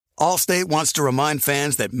Allstate wants to remind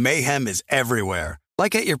fans that mayhem is everywhere,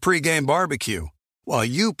 like at your pregame barbecue. While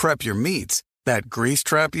you prep your meats, that grease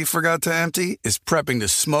trap you forgot to empty is prepping to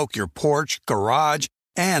smoke your porch, garage,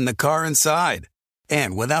 and the car inside.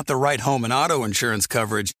 And without the right home and auto insurance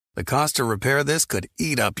coverage, the cost to repair this could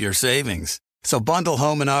eat up your savings. So bundle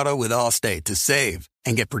home and auto with Allstate to save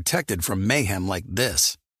and get protected from mayhem like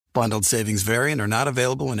this. Bundled savings vary and are not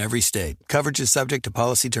available in every state. Coverage is subject to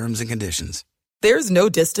policy terms and conditions. There's no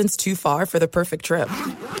distance too far for the perfect trip.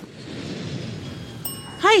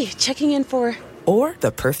 Hi, checking in for... Or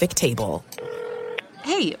the perfect table.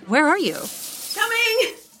 Hey, where are you?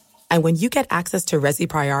 Coming! And when you get access to Resi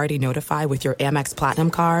Priority Notify with your Amex Platinum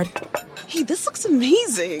card... Hey, this looks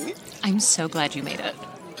amazing! I'm so glad you made it.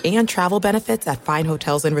 And travel benefits at fine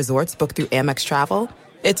hotels and resorts booked through Amex Travel,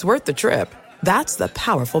 it's worth the trip. That's the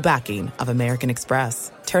powerful backing of American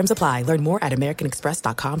Express. Terms apply. Learn more at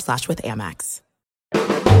americanexpress.com/withAmex.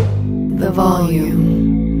 The volume.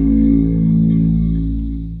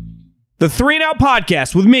 The 3 and Out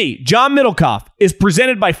podcast with me, John Middlecoff, is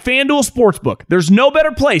presented by FanDuel Sportsbook. There's no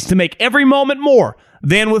better place to make every moment more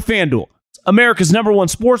than with FanDuel. America's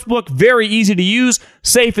 #1 sportsbook, very easy to use,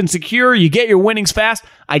 safe and secure. You get your winnings fast.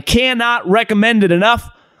 I cannot recommend it enough.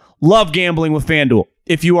 Love gambling with FanDuel.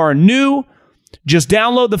 If you are new, just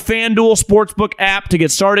download the FanDuel Sportsbook app to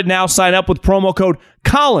get started now. Sign up with promo code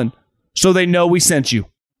Colin so they know we sent you.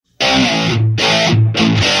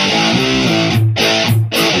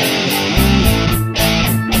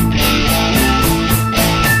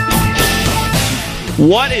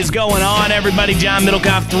 What is going on, everybody? John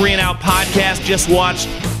Middlecoff, 3 and Out podcast. Just watched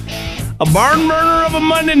a barn burner of a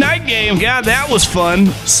Monday night game. God, that was fun,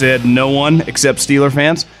 said no one except Steeler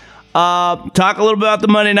fans. Talk a little bit about the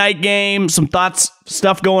Monday night game, some thoughts,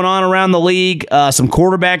 stuff going on around the league, some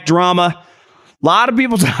quarterback drama. A lot of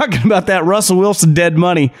people talking about that Russell Wilson dead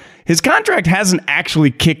money. His contract hasn't actually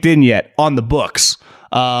kicked in yet on the books.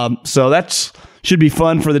 So that should be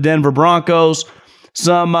fun for the Denver Broncos.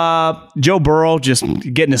 Some Joe Burrow just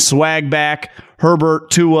getting his swag back. Herbert,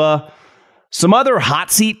 Tua. Some other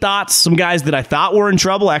hot seat thoughts. Some guys that I thought were in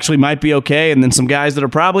trouble actually might be okay. And then some guys that are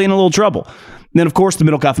probably in a little trouble. And then, of course, the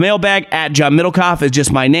Middlecoff Mailbag. At John Middlecoff is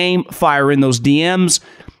just my name. Fire in those DMs.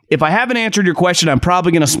 If I haven't answered your question, I'm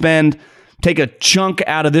probably going to take a chunk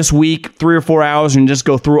out of this week, 3 or 4 hours, and just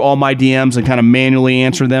go through all my DMs and kind of manually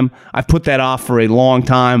answer them. I've put that off for a long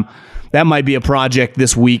time. That might be a project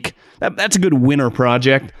this week. That's a good winter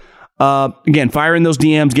project. Again, fire in those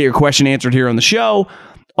DMs, get your question answered here on the show.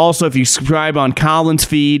 Also, if you subscribe on Colin's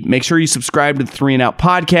feed, make sure you subscribe to the 3 and Out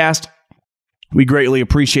podcast. We greatly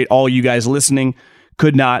appreciate all you guys listening.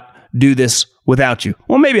 Could not do this without you.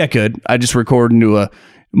 Well, maybe I could. I just record into a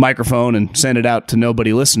microphone and send it out to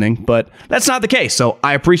nobody listening, but that's not the case. So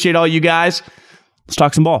I appreciate all you guys. Let's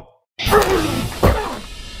talk some ball.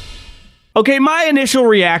 Okay, my initial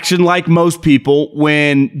reaction, like most people,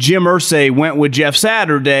 when Jim Irsay went with Jeff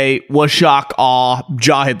Saturday, was shock, awe,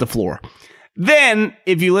 jaw hit the floor. Then,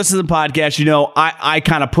 if you listen to the podcast, you know I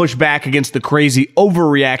kind of push back against the crazy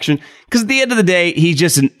overreaction, because at the end of the day, he's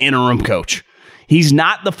just an interim coach. He's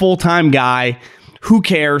not the full-time guy. Who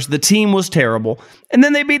cares? The team was terrible. And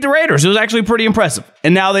then they beat the Raiders. It was actually pretty impressive.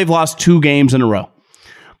 And now they've lost 2 games in a row.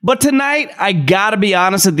 But tonight, I gotta be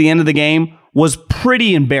honest, at the end of the game, was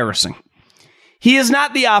pretty embarrassing. He is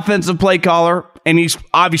not the offensive play caller, and he's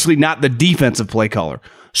obviously not the defensive play caller.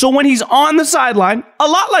 So when he's on the sideline, a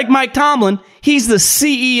lot like Mike Tomlin, he's the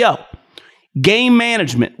CEO. Game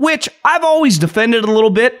management, which I've always defended a little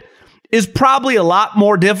bit, is probably a lot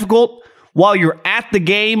more difficult while you're at the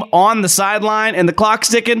game on the sideline and the clock's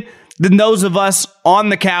ticking than those of us on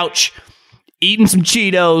the couch eating some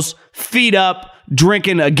Cheetos, feet up,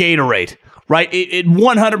 drinking a Gatorade. Right? It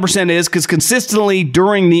 100% is, because consistently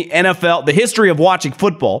during the NFL, the history of watching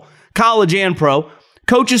football, college and pro,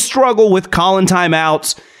 coaches struggle with calling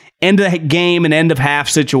timeouts, end of game and end of half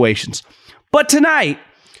situations. But tonight,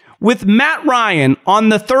 with Matt Ryan on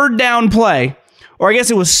the 3rd down play, or I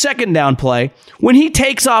guess it was 2nd down play, when he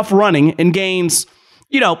takes off running and gains,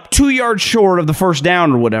 2 yards short of the 1st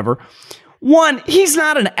down or whatever, one, he's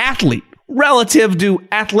not an athlete relative to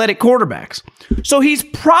athletic quarterbacks. So he's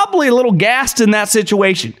probably a little gassed in that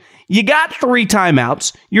situation. You got 3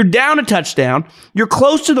 timeouts. You're down a touchdown. You're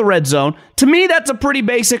close to the red zone. To me, that's a pretty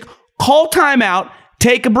basic call timeout,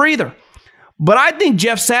 take a breather. But I think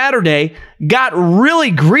Jeff Saturday got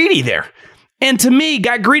really greedy there. And to me,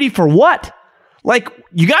 got greedy for what? Like,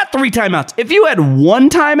 you got 3 timeouts. If you had 1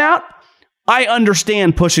 timeout, I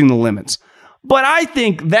understand pushing the limits. But I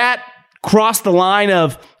think that crossed the line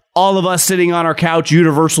of all of us sitting on our couch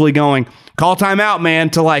universally going, call timeout, man,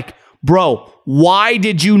 to like, bro, why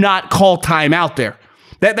did you not call timeout there?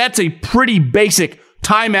 That's a pretty basic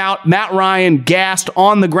timeout. Matt Ryan gassed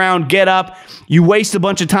on the ground, get up. You waste a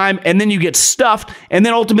bunch of time, and then you get stuffed, and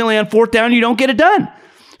then ultimately on fourth down, you don't get it done.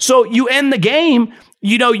 So you end the game,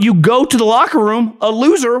 you go to the locker room a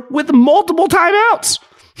loser with multiple timeouts.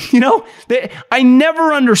 I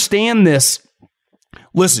never understand this.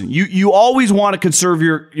 Listen, you always want to conserve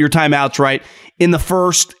your timeouts, right? In the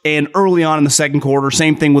first and early on in the second quarter.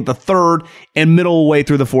 Same thing with the third and middle way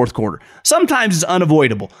through the fourth quarter. Sometimes it's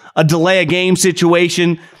unavoidable. A delay a game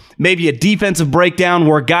situation, maybe a defensive breakdown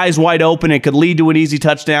where a guy's wide open and could lead to an easy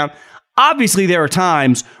touchdown. Obviously, there are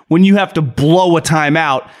times when you have to blow a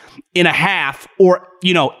timeout in a half or,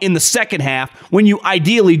 in the second half when you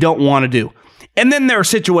ideally don't want to do. And then there are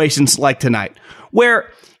situations like tonight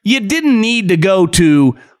where you didn't need to go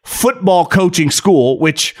to football coaching school,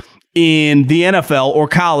 which in the NFL or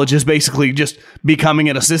college is basically just becoming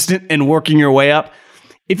an assistant and working your way up.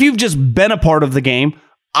 If you've just been a part of the game,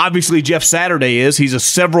 obviously Jeff Saturday is. He's a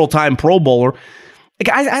several-time Pro Bowler.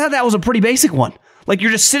 I thought that was a pretty basic one.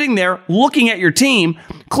 You're just sitting there looking at your team.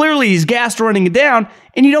 Clearly he's gassed running it down,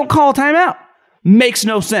 and you don't call a timeout. Makes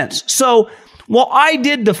no sense. So while I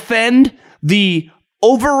did defend the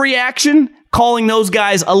overreaction, calling those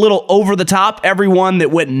guys a little over the top, everyone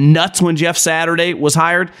that went nuts when Jeff Saturday was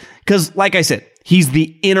hired, because like I said, he's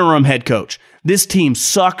the interim head coach. This team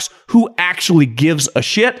sucks. Who actually gives a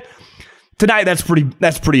shit? Tonight, that's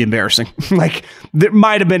pretty embarrassing. There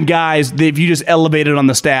might have been guys that if you just elevated on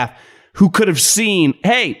the staff who could have seen,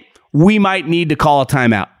 hey, we might need to call a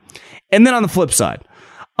timeout. And then on the flip side,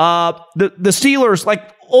 the Steelers,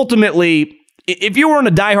 ultimately, if you weren't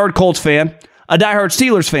a diehard Colts fan, a diehard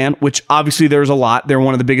Steelers fan, which obviously there's a lot, they're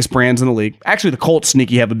one of the biggest brands in the league. Actually, the Colts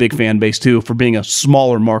sneaky have a big fan base too for being a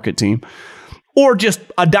smaller market team. Or just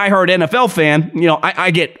a diehard NFL fan,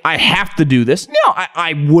 I have to do this.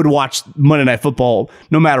 I would watch Monday Night Football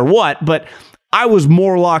no matter what, but I was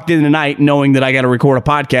more locked in tonight knowing that I got to record a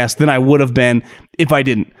podcast than I would have been if I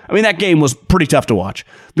didn't. That game was pretty tough to watch.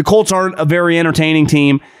 The Colts aren't a very entertaining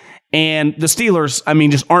team, and the Steelers,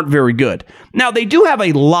 just aren't very good. Now, they do have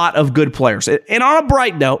a lot of good players. And on a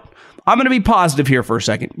bright note, I'm going to be positive here for a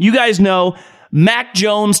second. You guys know Mac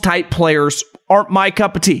Jones-type players aren't my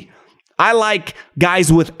cup of tea. I like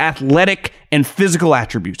guys with athletic and physical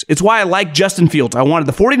attributes. It's why I like Justin Fields. I wanted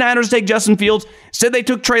the 49ers to take Justin Fields. Instead, they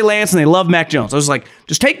took Trey Lance, and they love Mac Jones. I was like,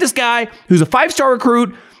 just take this guy who's a 5-star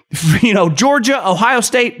recruit, Georgia, Ohio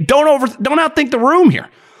State. Don't outthink the room here.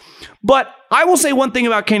 But I will say one thing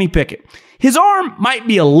about Kenny Pickett. His arm might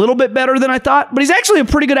be a little bit better than I thought, but he's actually a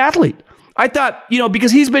pretty good athlete. I thought,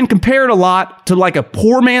 because he's been compared a lot to a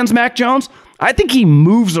poor man's Mac Jones, I think he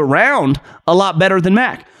moves around a lot better than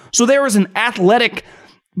Mac. So there was an athletic,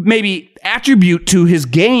 maybe, attribute to his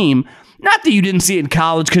game. Not that you didn't see it in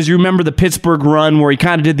college, because you remember the Pittsburgh run where he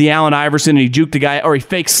kind of did the Allen Iverson and he juked a guy, or he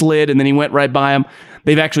fake slid and then he went right by him.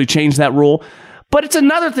 They've actually changed that rule. But it's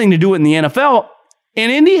another thing to do it in the NFL.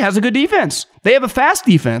 And Indy has a good defense. They have a fast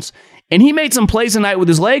defense. And he made some plays tonight with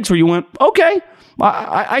his legs where you went, okay,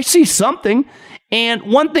 I see something. And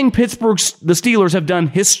one thing the Steelers have done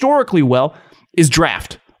historically well is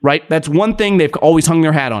draft, right? That's one thing they've always hung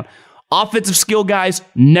their hat on. Offensive skill guys,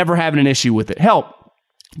 never having an issue with it. Hell,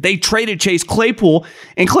 they traded Chase Claypool,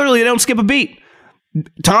 and clearly they don't skip a beat.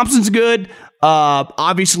 Thompson's good.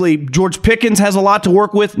 Obviously, George Pickens has a lot to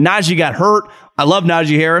work with. Najee got hurt. I love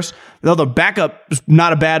Najee Harris. Though the backup is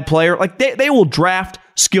not a bad player. They will draft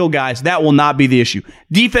skill guys. That will not be the issue.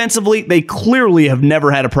 Defensively, they clearly have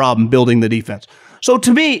never had a problem building the defense. So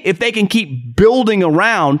to me, if they can keep building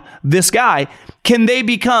around this guy, can they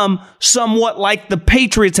become somewhat like the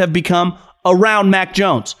Patriots have become around Mac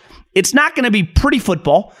Jones? It's not going to be pretty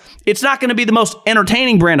football. It's not going to be the most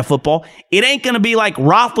entertaining brand of football. It ain't going to be like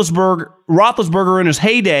Roethlisberger in his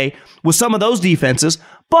heyday with some of those defenses,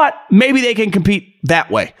 but maybe they can compete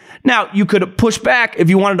that way. Now, you could push back if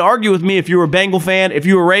you wanted to argue with me, if you were a Bengal fan, if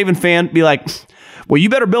you were a Raven fan, be like, well, you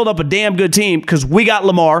better build up a damn good team because we got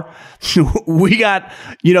Lamar, we got,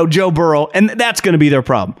 Joe Burrow, and that's going to be their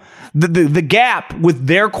problem. The gap with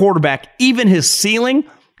their quarterback, even his ceiling,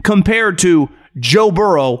 compared to Joe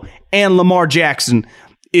Burrow and Lamar Jackson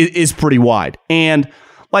is pretty wide. And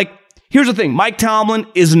here's the thing. Mike Tomlin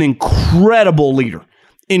is an incredible leader.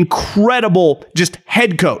 Incredible just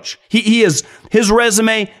head coach. He is, his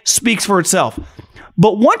resume speaks for itself.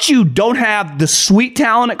 But once you don't have the sweet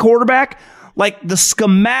talent at quarterback, the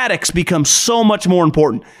schematics become so much more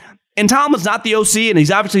important. And Tomlin's not the OC, and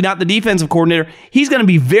he's obviously not the defensive coordinator. He's going to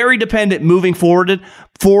be very dependent moving forward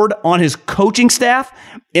on his coaching staff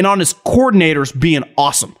and on his coordinators being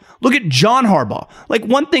awesome. Look at John Harbaugh. Like,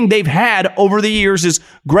 one thing they've had over the years is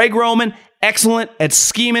Greg Roman, excellent at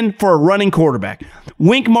scheming for a running quarterback.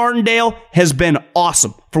 Wink Martindale has been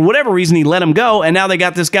awesome. For whatever reason, he let him go, and now they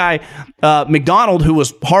got this guy, McDonald, who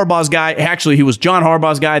was Harbaugh's guy. Actually, he was John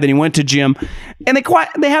Harbaugh's guy. Then he went to Jim, and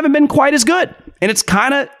they haven't been quite as good, and it's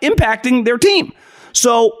kind of impacting their team.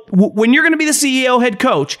 So when you're going to be the CEO, head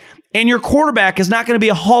coach, and your quarterback is not going to be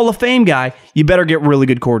a Hall of Fame guy, you better get really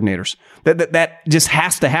good coordinators. That just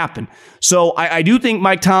has to happen. So I do think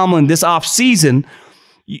Mike Tomlin, this offseason,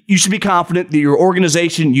 you should be confident that your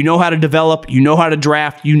organization, you know how to develop, you know how to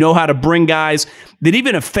draft, you know how to bring guys that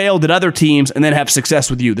even have failed at other teams and then have success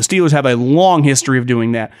with you. The Steelers have a long history of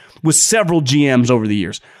doing that with several GMs over the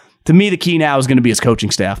years. To me, the key now is going to be his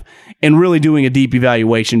coaching staff and really doing a deep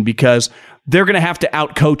evaluation, because they're going to have to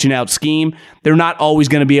out-coach and out-scheme. They're not always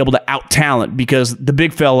going to be able to out-talent, because the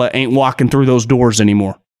big fella ain't walking through those doors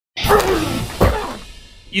anymore.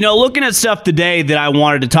 You know, looking at stuff today that I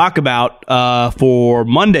wanted to talk about for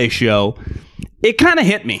Monday's show, it kind of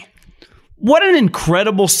hit me. What an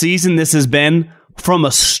incredible season this has been from a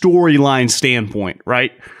storyline standpoint,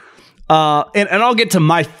 right? And I'll get to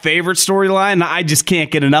my favorite storyline. I just can't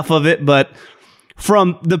get enough of it. But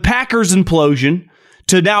from the Packers implosion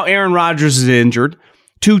to now Aaron Rodgers is injured,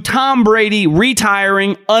 to Tom Brady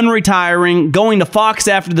retiring, unretiring, going to Fox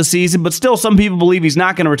after the season, but still some people believe he's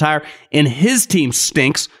not going to retire, and his team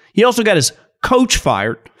stinks. He also got his coach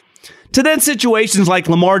fired. To then situations like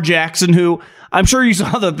Lamar Jackson, who I'm sure you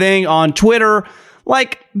saw the thing on Twitter,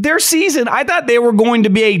 like their season, I thought they were going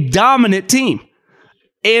to be a dominant team.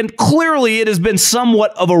 And clearly it has been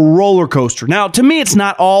somewhat of a roller coaster. Now, to me, it's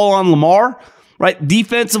not all on Lamar, right?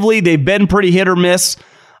 Defensively, they've been pretty hit or miss.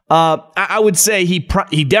 I would say he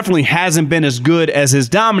definitely hasn't been as good as his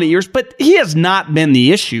dominant years, but he has not been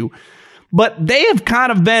the issue. But they have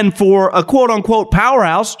kind of been, for a quote-unquote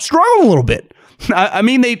powerhouse, struggled a little bit. I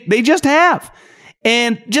mean, they just have.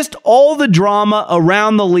 And just all the drama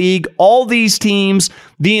around the league, all these teams,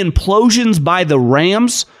 the implosions by the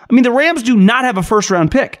Rams. I mean, the Rams do not have a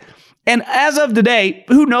first-round pick. And as of today,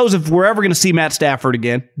 who knows if we're ever going to see Matt Stafford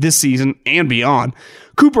again this season and beyond.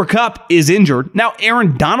 Cooper Kupp is injured. Now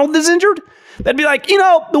Aaron Donald is injured? That'd be like,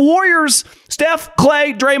 the Warriors, Steph,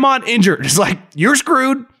 Clay, Draymond injured. It's like, you're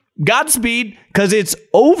screwed. Godspeed, because it's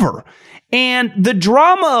over. And the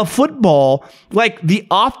drama of football, like the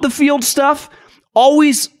off-the-field stuff,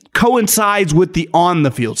 always coincides with the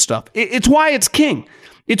on-the-field stuff. It's why it's king.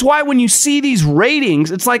 It's why when you see these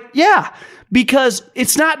ratings, it's like, yeah, because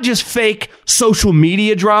it's not just fake social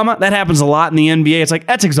media drama. That happens a lot in the NBA. It's like,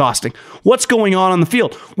 that's exhausting. What's going on the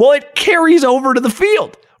field? Well, it carries over to the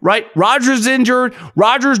field, right? Rodgers injured,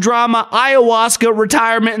 Rodgers drama, ayahuasca,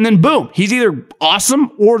 retirement, and then boom, he's either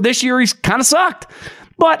awesome or this year he's kind of sucked.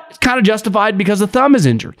 But it's kind of justified because the thumb is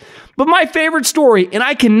injured. But my favorite story, and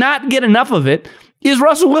I cannot get enough of it, is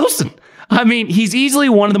Russell Wilson. I mean, he's easily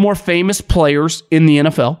one of the more famous players in the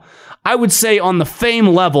NFL. I would say on the fame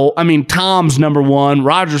level, I mean, Tom's number one,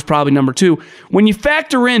 Rodgers probably number two. When you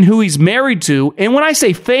factor in who he's married to, and when I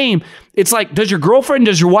say fame, it's like, does your girlfriend,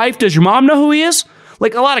 does your wife, does your mom know who he is?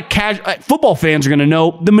 Like a lot of casual football fans are going to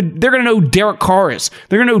know. They're going to know who Derek Carr is.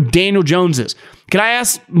 They're going to know who Daniel Jones is. Can I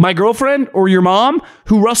ask my girlfriend or your mom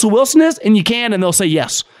who Russell Wilson is? And you can, and they'll say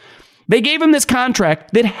yes. They gave him this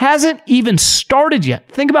contract that hasn't even started yet.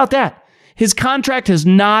 Think about that. His contract has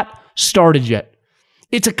not started yet.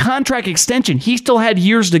 It's a contract extension. He still had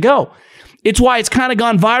years to go. It's why it's kind of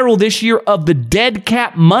gone viral this year of the dead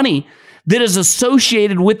cap money that is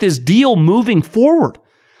associated with this deal moving forward.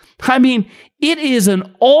 I mean, it is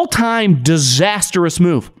an all-time disastrous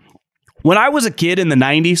move. When I was a kid in the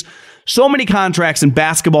 90s, so many contracts in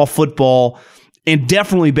basketball, football, and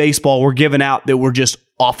definitely baseball were given out that were just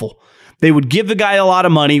awful. They would give the guy a lot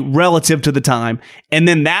of money relative to the time, and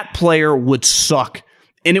then that player would suck.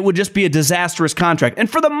 And it would just be a disastrous contract. And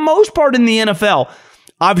for the most part in the NFL,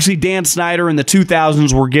 obviously Dan Snyder in the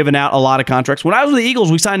 2000s were giving out a lot of contracts. When I was with the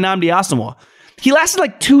Eagles, we signed Nnamdi Asomugha. He lasted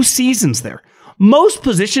like 2 seasons there. Most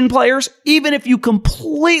position players, even if you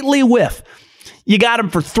completely whiff, you got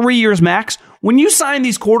him for 3 years max. When you sign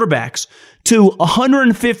these quarterbacks to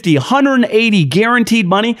 150, 180 guaranteed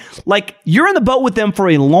money, like you're in the boat with them for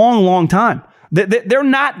a long, long time. They're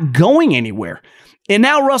not going anywhere. And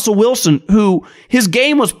now Russell Wilson, who his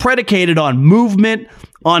game was predicated on movement,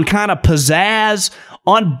 on kind of pizzazz,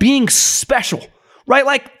 on being special, right?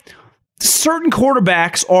 Like certain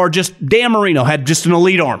quarterbacks are just, Dan Marino had just an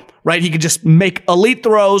elite arm, right? He could just make elite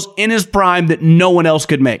throws in his prime that no one else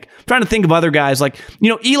could make. I'm trying to think of other guys like,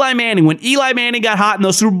 Eli Manning. When Eli Manning got hot in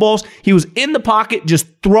those Super Bowls, he was in the pocket just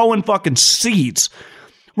throwing fucking seeds.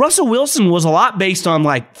 Russell Wilson was a lot based on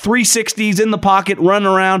like 360s in the pocket, running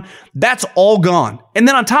around. That's all gone. And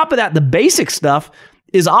then on top of that, the basic stuff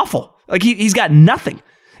is awful. Like he's got nothing.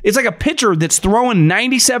 It's like a pitcher that's throwing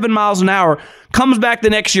 97 miles an hour, comes back the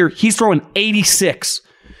next year, he's throwing 86.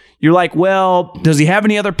 You're like, well, does he have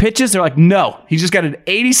any other pitches? They're like, no, he's just got an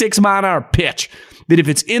 86 mile an hour pitch that if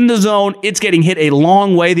it's in the zone, it's getting hit a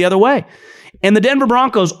long way the other way. And the Denver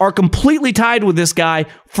Broncos are completely tied with this guy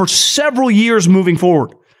for several years moving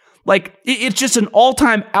forward. Like, it's just an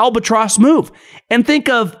all-time albatross move. And think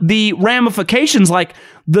of the ramifications, like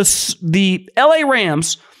the LA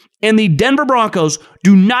Rams and the Denver Broncos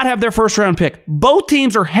do not have their first-round pick. Both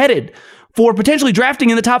teams are headed for potentially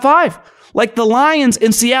drafting in the top 5. Like the Lions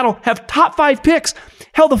in Seattle have top 5 picks.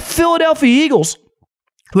 Hell, the Philadelphia Eagles,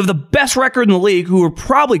 who have the best record in the league, who are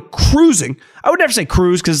probably cruising, I would never say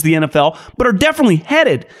cruise because it's the NFL, but are definitely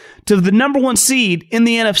headed to the number 1 seed in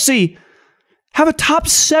the NFC, have a top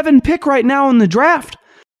 7 pick right now in the draft.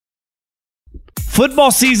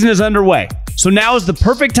 Football season is underway, so now is the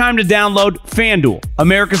perfect time to download FanDuel,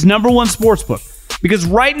 America's number 1 sportsbook, because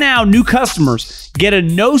right now new customers get a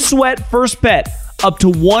no-sweat first bet up to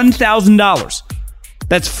 $1,000.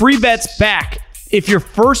 That's free bets back if your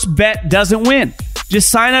first bet doesn't win. Just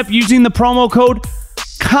sign up using the promo code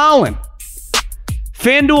Colin.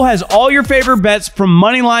 FanDuel has all your favorite bets from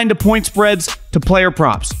money line to point spreads to player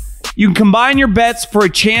props. You can combine your bets for a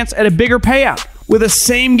chance at a bigger payout with a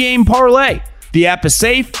same-game parlay. The app is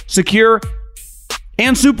safe, secure,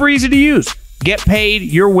 and super easy to use. Get paid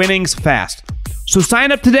your winnings fast. So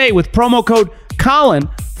sign up today with promo code Colin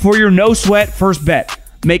for your no-sweat first bet.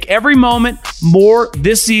 Make every moment more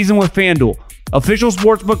this season with FanDuel, official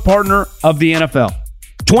sportsbook partner of the NFL.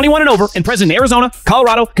 21 and over and present in Arizona,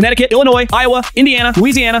 Colorado, Connecticut, Illinois, Iowa, Indiana,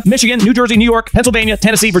 Louisiana, Michigan, New Jersey, New York, Pennsylvania,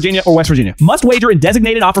 Tennessee, Virginia, or West Virginia. Must wager in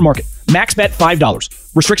designated offer market. Max bet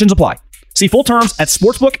 $5. Restrictions apply. See full terms at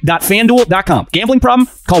sportsbook.fanduel.com. Gambling problem?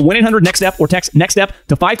 Call 1-800-NEXT-STEP or text NEXT-STEP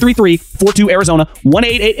to 533-42 Arizona,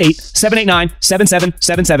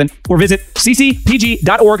 1-888-789-7777, or visit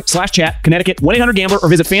ccpg.org/chat, Connecticut, 1-800-GAMBLER, or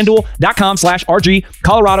visit fanduel.com/RG,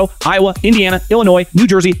 Colorado, Iowa, Indiana, Illinois, New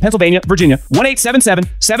Jersey, Pennsylvania, Virginia,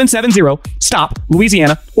 1-877-770-STOP,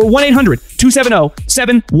 Louisiana, or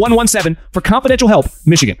 1-800-270-7117 for confidential help,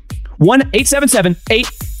 Michigan.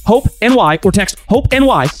 1-877-8-HOPE-NY or text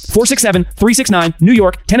HOPE-NY 467-369 New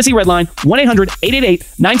York, Tennessee Redline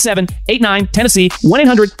 1-800-888-9789 Tennessee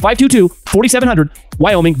 1-800-522-4700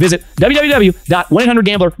 Wyoming. Visit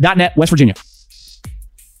www.1800gambler.net West Virginia.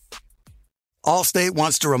 Allstate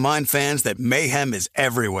wants to remind fans that mayhem is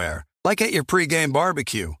everywhere, like at your pregame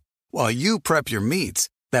barbecue. While you prep your meats,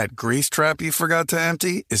 that grease trap you forgot to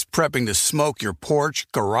empty is prepping to smoke your porch,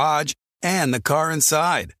 garage, and the car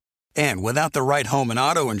inside. And without the right home and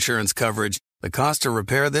auto insurance coverage, the cost to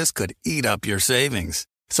repair this could eat up your savings.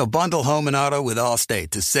 So bundle home and auto with Allstate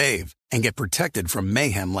to save and get protected from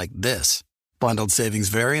mayhem like this. Bundled savings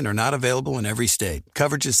vary and are not available in every state.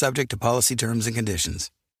 Coverage is subject to policy terms and conditions.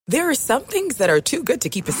 There are some things that are too good to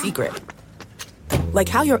keep a secret. Like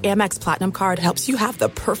how your Amex Platinum card helps you have the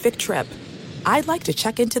perfect trip. I'd like to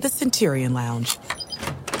check into the Centurion Lounge.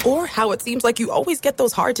 Or how it seems like you always get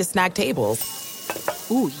those hard-to-snag tables.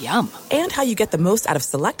 Ooh, yum. And how you get the most out of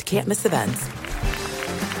select can't-miss events.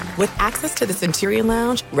 With access to the Centurion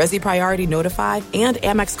Lounge, Resi Priority Notified, and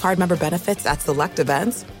Amex card member benefits at select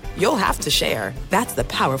events, you'll have to share. That's the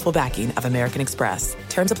powerful backing of American Express.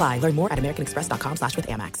 Terms apply. Learn more at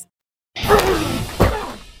americanexpress.com/withAmex.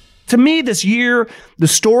 To me, this year, the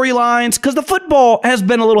storylines, because the football has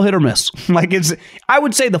been a little hit or miss. I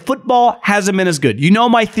would say the football hasn't been as good. You know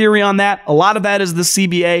my theory on that. A lot of that is the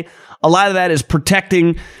CBA. A lot of that is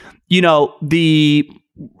protecting,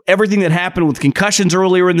 everything that happened with concussions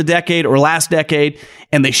earlier in the decade or last decade,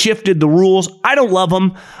 and they shifted the rules. I don't love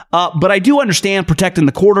them, but I do understand protecting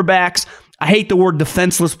the quarterbacks. I hate the word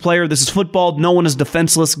defenseless player. This is football. No one is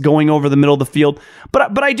defenseless going over the middle of the field.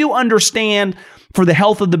 But I do understand for the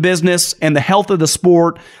health of the business and the health of the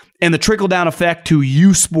sport and the trickle-down effect to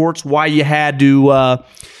youth sports, why you had to...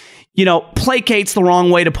 placate's the wrong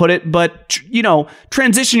way to put it, but,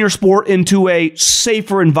 transition your sport into a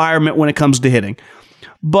safer environment when it comes to hitting.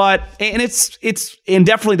 And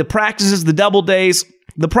definitely the practices, the double days,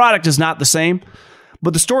 the product is not the same,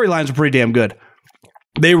 but the storylines are pretty damn good.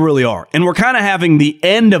 They really are. And we're kind of having the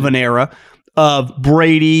end of an era of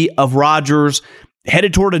Brady, of Rodgers,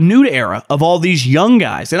 headed toward a new era of all these young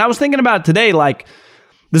guys. And I was thinking about it today, like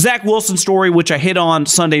the Zach Wilson story, which I hit on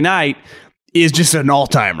Sunday night, is just an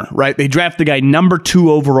all-timer, right? They draft the guy number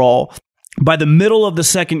 2 overall. By the middle of the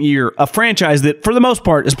second year, a franchise that, for the most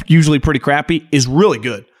part, is usually pretty crappy, is really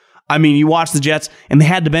good. I mean, you watch the Jets, and they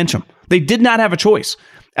had to bench him. They did not have a choice.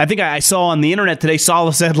 I think I saw on the internet today,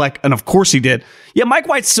 Saleh said, and of course he did, yeah, Mike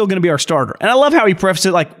White's still going to be our starter. And I love how he prefaced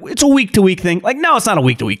it it's a week-to-week thing. No, it's not a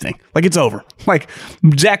week-to-week thing. It's over.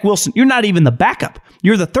 Zach Wilson, you're not even the backup.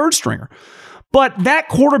 You're the third stringer. But that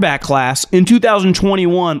quarterback class in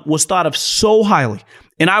 2021 was thought of so highly.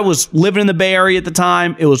 And I was living in the Bay Area at the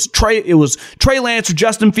time. It was Trey Lance or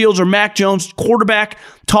Justin Fields or Mac Jones. Quarterback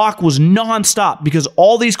talk was nonstop because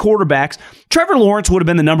all these quarterbacks, Trevor Lawrence would have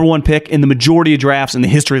been the number one pick in the majority of drafts in the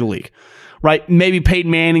history of the league, right? Maybe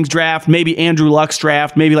Peyton Manning's draft, maybe Andrew Luck's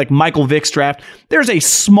draft, maybe Michael Vick's draft. There's a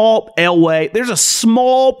small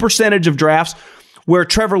percentage of drafts where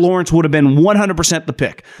Trevor Lawrence would have been 100% the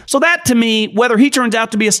pick. So that, to me, whether he turns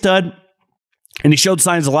out to be a stud, and he showed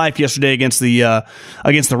signs of life yesterday against the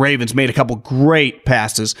Ravens, made a couple great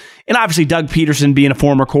passes. And obviously Doug Peterson being a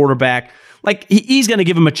former quarterback, he's going to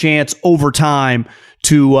give him a chance over time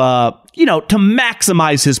to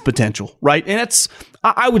maximize his potential, right? And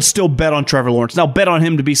I would still bet on Trevor Lawrence. Now, bet on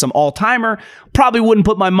him to be some all-timer. Probably wouldn't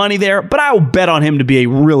put my money there, but I will bet on him to be a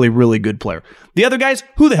really, really good player. The other guys,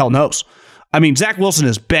 who the hell knows? I mean, Zach Wilson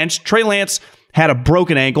is benched. Trey Lance had a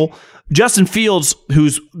broken ankle. Justin Fields,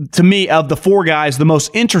 who's, to me, of the four guys, the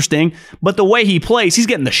most interesting, but the way he plays, he's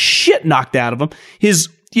getting the shit knocked out of him. His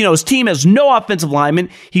team has no offensive lineman.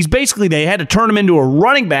 They had to turn him into a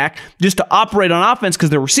running back just to operate on offense because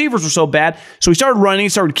their receivers were so bad. So he started running, he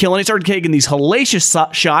started killing, he started taking these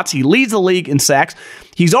hellacious shots. He leads the league in sacks.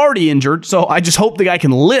 He's already injured, so I just hope the guy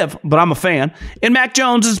can live, but I'm a fan. And Mac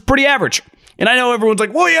Jones is pretty average. And I know everyone's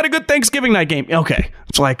well, he had a good Thanksgiving night game. Okay.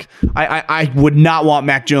 It's I would not want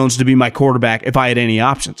Mac Jones to be my quarterback if I had any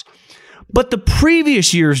options. But the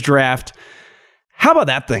previous year's draft, how about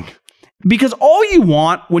that thing? Because all you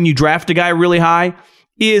want when you draft a guy really high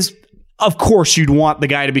is, of course, you'd want the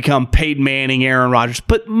guy to become Peyton Manning, Aaron Rodgers.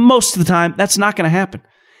 But most of the time, that's not going to happen.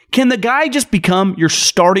 Can the guy just become your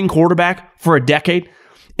starting quarterback for a decade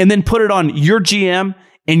and then put it on your GM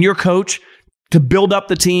and your coach to build up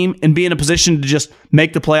the team and be in a position to just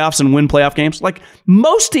make the playoffs and win playoff games?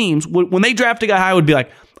 Most teams, when they draft a guy high, would be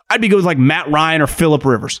I'd be good with Matt Ryan or Phillip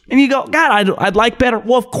Rivers. And you go, God, I'd like better.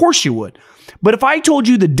 Well, of course you would. But if I told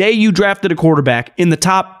you the day you drafted a quarterback in the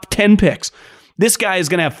top 10 picks, this guy is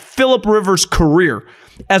going to have Phillip Rivers' career.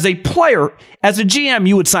 As a player, as a GM,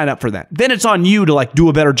 you would sign up for that. Then it's on you to do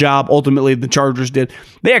a better job. Ultimately, the Chargers did.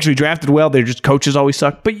 They actually drafted well. Their just coaches always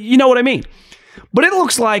suck. But you know what I mean. But it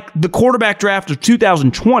looks like the quarterback draft of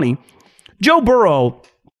 2020, Joe Burrow,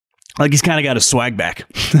 he's kind of got his swag back.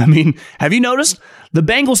 I mean, have you noticed? The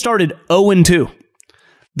Bengals started 0-2.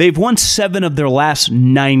 They've won 7 of their last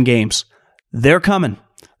 9 games. They're coming.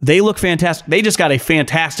 They look fantastic. They just got a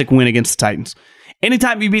fantastic win against the Titans.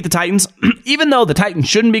 Anytime you beat the Titans, even though the Titans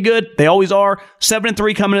shouldn't be good, they always are,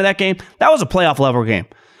 7-3 coming into that game, that was a playoff level game.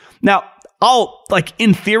 Now,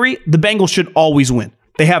 in theory, the Bengals should always win.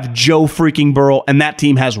 They have Joe freaking Burrow, and that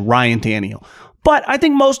team has Ryan Tannehill. But I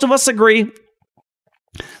think most of us agree,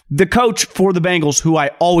 the coach for the Bengals, who I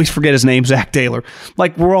always forget his name, Zach Taylor,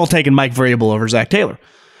 we're all taking Mike Vrabel over Zach Taylor.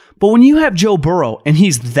 But when you have Joe Burrow, and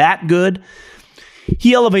he's that good,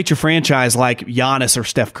 he elevates your franchise like Giannis or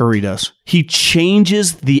Steph Curry does. He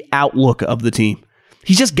changes the outlook of the team.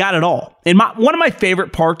 He's just got it all. And one of my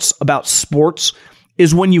favorite parts about sports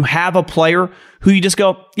is when you have a player who you just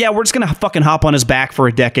go, yeah, we're just going to fucking hop on his back for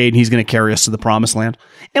a decade and he's going to carry us to the promised land.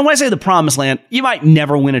 And when I say the promised land, you might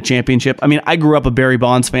never win a championship. I mean, I grew up a Barry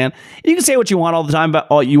Bonds fan. You can say what you want all the time about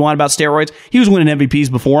all you want about steroids. He was winning MVPs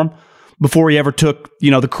before him, before he ever took,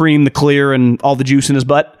 the cream, the clear, and all the juice in his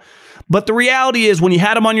butt. But the reality is when you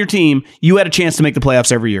had him on your team, you had a chance to make the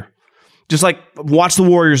playoffs every year. Just watch the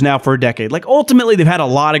Warriors now for a decade. Ultimately, they've had a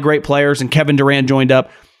lot of great players, and Kevin Durant joined up.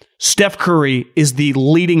 Steph Curry is the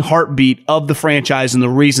leading heartbeat of the franchise and the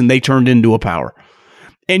reason they turned into a power.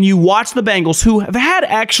 And you watch the Bengals, who have had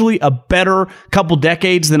actually a better couple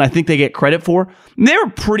decades than I think they get credit for. They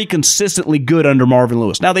were pretty consistently good under Marvin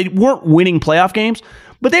Lewis. Now, they weren't winning playoff games,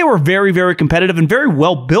 but they were very, very competitive and very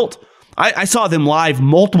well built. I saw them live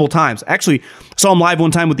multiple times. Actually, saw them live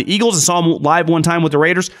one time with the Eagles and saw them live one time with the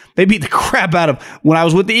Raiders. They beat the crap out of when I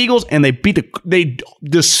was with the Eagles, and they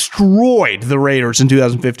destroyed the Raiders in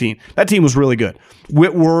 2015. That team was really good.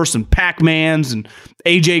 Whitworth and Pac-Mans and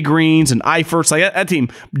AJ Greens and Eiferts, that team,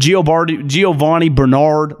 Giovanni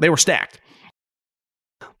Bernard, they were stacked.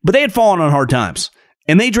 But they had fallen on hard times.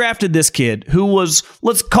 And they drafted this kid who was,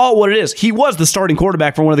 let's call it what it is. He was the starting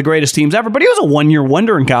quarterback for one of the greatest teams ever, but he was a one-year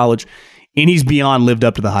wonder in college, and he's beyond lived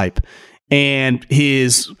up to the hype. And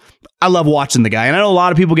I love watching the guy. And I know a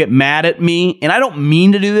lot of people get mad at me, and I don't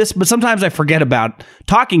mean to do this, but sometimes I forget about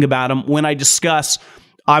talking about him when I discuss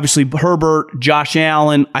Obviously, Herbert, Josh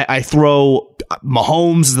Allen. I throw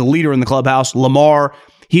Mahomes as the leader in the clubhouse. Lamar,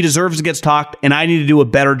 he deserves to get talked, and I need to do a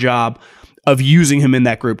better job of using him in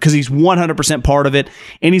that group because he's 100% part of it,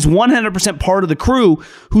 and he's 100% part of the crew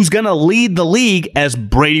who's going to lead the league as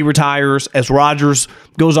Brady retires, as Rodgers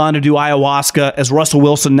goes on to do ayahuasca, as Russell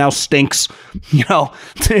Wilson now stinks. You know,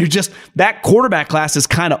 just that quarterback class is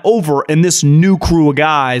kind of over, and this new crew of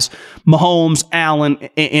guys, Mahomes, Allen,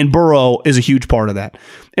 and Burrow is a huge part of that.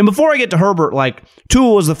 And before I get to Herbert, like,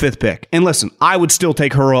 Tua was the 5th pick. And listen, I would still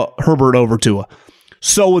take Herbert over Tua.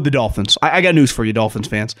 So would the Dolphins. I got news for you, Dolphins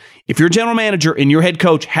fans. If your general manager and your head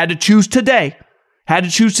coach had to choose today,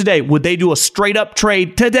 would they do a straight-up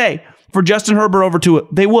trade today for Justin Herbert over Tua?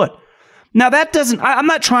 They would. Now, that doesn't... I'm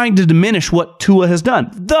not trying to diminish what Tua has done,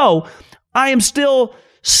 though I am still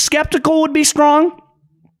skeptical would be strong.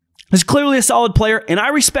 He's clearly a solid player, and I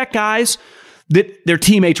respect guys that their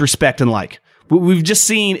teammates respect and like. We've just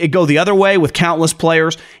seen it go the other way with countless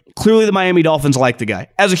players. Clearly, the Miami Dolphins like the guy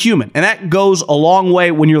as a human, and that goes a long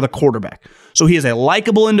way when you're the quarterback. So he is a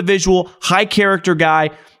likable individual, high character guy,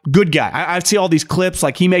 good guy. I see all these clips,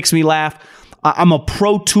 like he makes me laugh. I'm a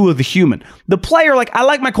pro Tua the human. The player, like I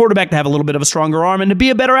like my quarterback to have a little bit of a stronger arm and to be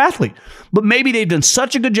a better athlete. But maybe they've done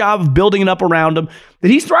such a good job of building it up around him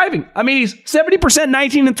that he's thriving. I mean, he's 70%,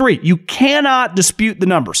 19-3. You cannot dispute the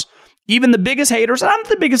numbers. Even the biggest haters, and I'm not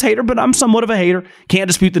the biggest hater, but I'm somewhat of a hater, can't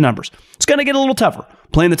dispute the numbers. It's going to get a little tougher.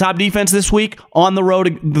 Playing the top defense this week on the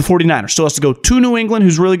road, the 49ers. Still has to go to New England,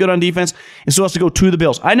 who's really good on defense, and still has to go to the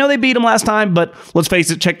Bills. I know they beat them last time, but let's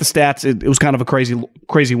face it, check the stats. It was kind of a crazy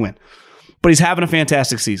win. But he's having a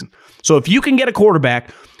fantastic season. So if you can get a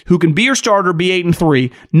quarterback who can be your starter, be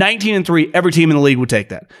 8-3, 19-3, every team in the league would take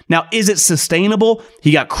that. Now, is it sustainable?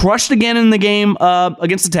 He got crushed again in the game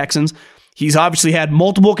against the Texans. He's obviously had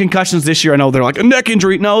multiple concussions this year. I know they're like a neck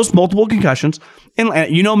injury. No, it's multiple concussions. And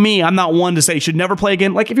you know me, I'm not one to say he should never play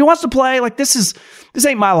again. Like if he wants to play, like this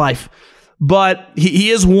ain't my life. But he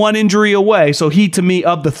is one injury away. So he, to me,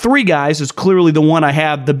 of the 3 guys, is clearly the one I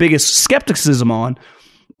have the biggest skepticism on.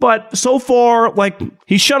 But so far, like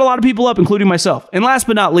he's shut a lot of people up, including myself. And last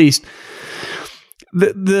but not least,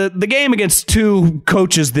 the game against 2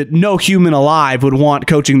 coaches that no human alive would want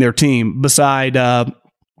coaching their team beside the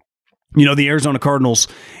Arizona Cardinals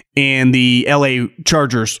and the LA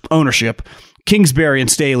Chargers ownership, Kingsbury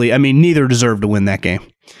and Staley, I mean, neither deserved to win that game.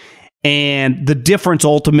 And the difference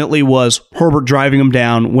ultimately was Herbert driving him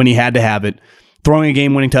down when he had to have it, throwing a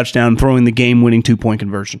game-winning touchdown, throwing the game-winning 2-point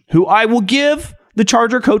conversion, who I will give the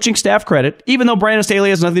Charger coaching staff credit, even though Brandon Staley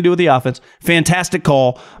has nothing to do with the offense. Fantastic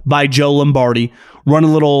call by Joe Lombardi. Run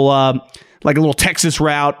a little... like a little Texas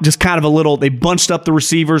route, just kind of a little, they bunched up the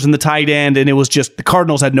receivers and the tight end, and it was just, the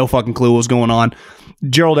Cardinals had no fucking clue what was going on.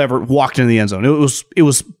 Gerald Everett walked into the end zone. It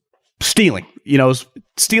was stealing, it was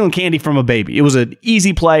stealing candy from a baby. It was an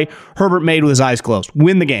easy play Herbert made with his eyes closed.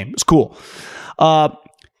 Win the game. It's cool.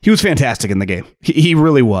 He was fantastic in the game. He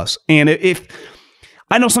really was. And if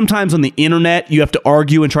I know sometimes on the internet, you have to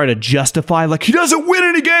argue and try to justify, like, he doesn't win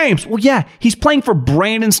any games. Well, yeah, he's playing for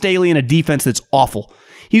Brandon Staley in a defense that's awful.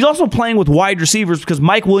 He's also playing with wide receivers because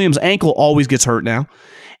Mike Williams' ankle always gets hurt now.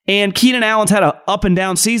 And Keenan Allen's had an up and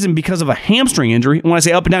down season because of a hamstring injury. And when I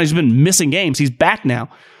say up and down, he's been missing games. He's back now.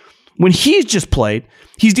 When he's just played,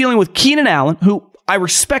 he's dealing with Keenan Allen, who I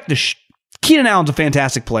respect. Keenan Allen's a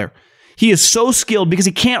fantastic player. He is so skilled because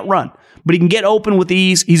he can't run, but he can get open with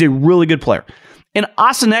ease. He's a really good player. And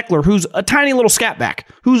Austin Eckler, who's a tiny little scat back,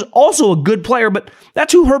 who's also a good player, but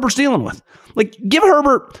that's who Herbert's dealing with. Like, give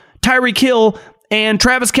Herbert Tyreek Hill and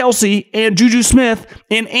Travis Kelce and Juju Smith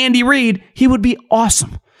and Andy Reid, he would be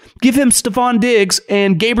awesome. Give him Stephon Diggs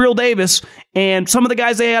and Gabriel Davis and some of the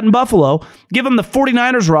guys they had in Buffalo. Give him the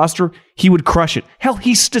 49ers roster, he would crush it. Hell,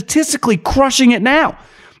 he's statistically crushing it now.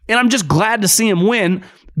 And I'm just glad to see him win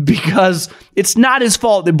because it's not his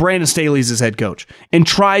fault that Brandon Staley's his head coach and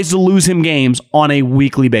tries to lose him games on a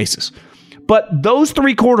weekly basis. But those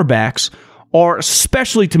 3 quarterbacks are,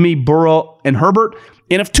 especially to me, Burrow and Herbert.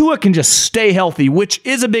 And if Tua can just stay healthy, which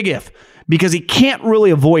is a big if, because he can't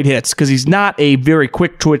really avoid hits because he's not a very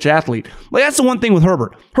quick twitch athlete. Like, that's the one thing with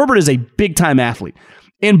Herbert. Herbert is a big-time athlete.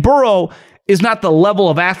 And Burrow is not the level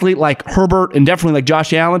of athlete like Herbert and definitely like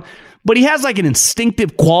Josh Allen, but he has like an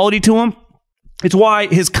instinctive quality to him. It's why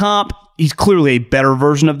his comp, he's clearly a better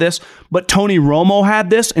version of this, but Tony Romo had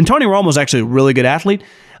this, and Tony Romo's actually a really good athlete,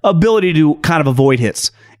 ability to kind of avoid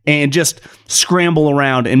hits and just scramble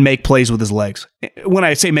around and make plays with his legs. When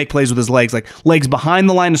I say make plays with his legs, like legs behind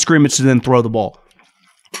the line of scrimmage to then throw the ball.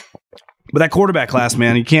 But that quarterback class,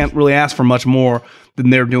 man, you can't really ask for much more than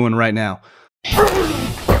they're doing right now.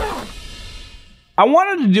 I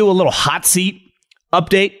wanted to do a little hot seat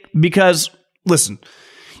update because, listen,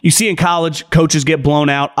 you see in college, coaches get blown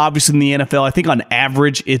out. Obviously, in the NFL, I think on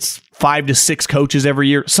average, it's 5 to 6 coaches every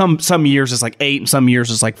year. Some years it's like 8, and some years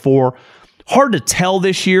it's like 4. Hard to tell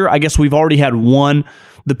this year. I guess we've already had one.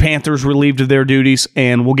 The Panthers relieved of their duties,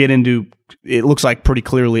 and we'll get into, it looks like pretty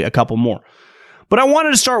clearly, a couple more. But I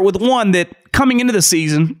wanted to start with one that coming into the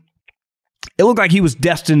season, it looked like he was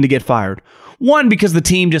destined to get fired. One, because the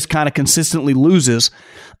team just kind of consistently loses.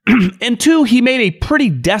 And 2, he made a pretty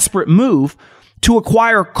desperate move to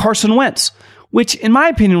acquire Carson Wentz, which in my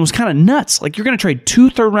opinion was kind of nuts. Like, you're going to trade 2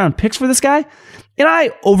 third-round picks for this guy? And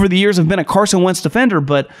I, over the years, have been a Carson Wentz defender,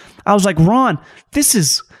 but I was like, Ron, this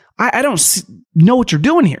is, I don't know what you're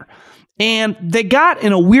doing here. And they got,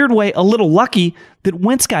 in a weird way, a little lucky that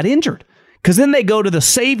Wentz got injured. Because then they go to the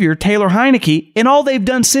savior, Taylor Heineke, and all they've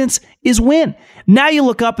done since is win. Now you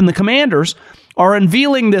look up and the Commanders are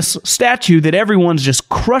unveiling this statue that everyone's just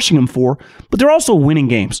crushing them for, but they're also winning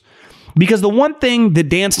games. Because the one thing that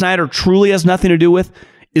Dan Snyder truly has nothing to do with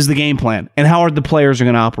is the game plan and how the players are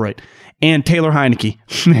going to operate. And Taylor Heineke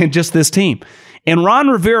and just this team. And Ron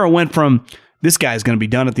Rivera went from, this guy's going to be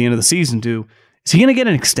done at the end of the season, to, is he going to get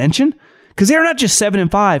an extension? Because they're not just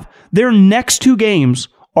 7-5. Their next 2 games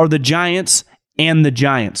are the Giants and the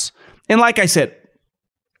Giants. And like I said,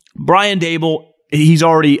 Brian Daboll, he's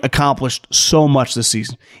already accomplished so much this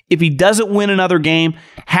season. If he doesn't win another game,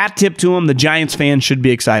 hat tip to him, the Giants fans should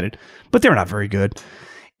be excited. But they're not very good.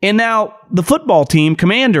 And now the football team,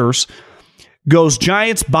 Commanders, goes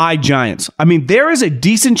Giants by Giants. I mean, there is a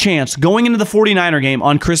decent chance going into the 49er game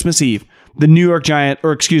on Christmas Eve, the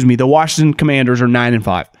the Washington Commanders are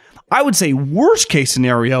 9-5. I would say worst case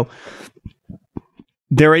scenario,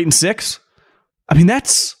 they're 8-6. I mean,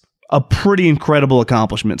 that's a pretty incredible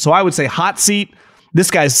accomplishment. So I would say hot seat.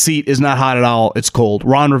 This guy's seat is not hot at all. It's cold.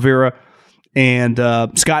 Ron Rivera and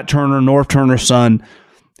Scott Turner, Norv Turner's son,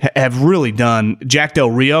 have really done. Jack Del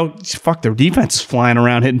Rio, fuck, their defense is flying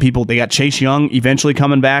around, hitting people. They got Chase Young eventually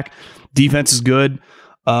coming back. Defense is good.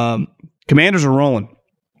 Commanders are rolling.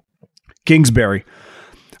 Kingsbury.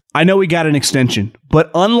 I know he got an extension,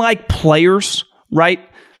 but unlike players, right,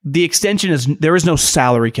 the extension is, there is no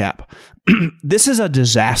salary cap. This is a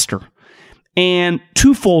disaster. And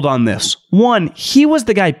twofold on this. One, he was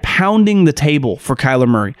the guy pounding the table for Kyler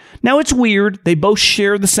Murray. Now, it's weird. They both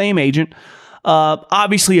share the same agent.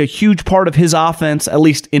 Obviously, a huge part of his offense, at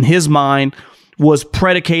least in his mind, was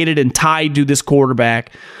predicated and tied to this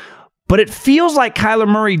quarterback. But it feels like Kyler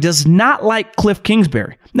Murray does not like Cliff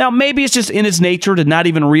Kingsbury. Now, maybe it's just in his nature to not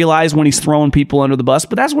even realize when he's throwing people under the bus,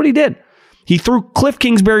 but that's what he did. He threw Cliff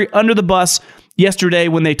Kingsbury under the bus yesterday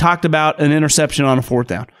when they talked about an interception on a 4th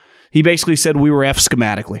down. He basically said we were F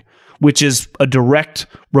schematically, which is a direct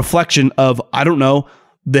reflection of, I don't know,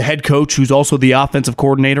 the head coach who's also the offensive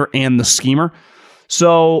coordinator and the schemer.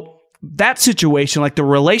 So that situation, like the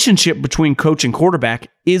relationship between coach and quarterback,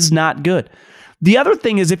 is not good. The other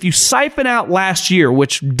thing is, if you siphon out last year,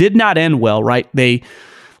 which did not end well, right? They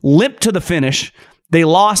limped to the finish. They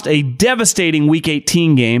lost a devastating Week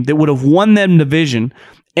 18 game that would have won them the division.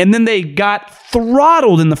 And then they got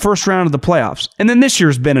throttled in the first round of the playoffs. And then this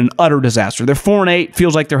year's been an utter disaster. They're 4-8,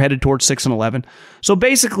 feels like they're headed towards 6-11. So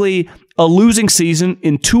basically a losing season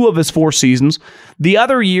in 2 of his 4 seasons. The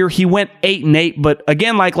other year he went 8-8, but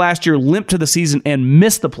again, like last year, limped to the season and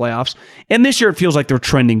missed the playoffs. And this year it feels like they're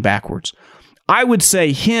trending backwards. I would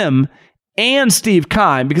say him and Steve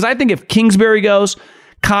Keim, because I think if Kingsbury goes,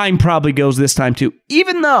 Keim probably goes this time too,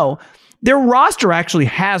 even though their roster actually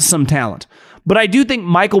has some talent. But I do think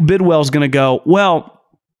Michael Bidwell's going to go, well,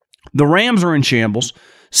 the Rams are in shambles.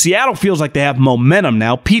 Seattle feels like they have momentum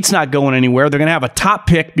now. Pete's not going anywhere. They're going to have a top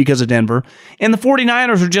pick because of Denver. And the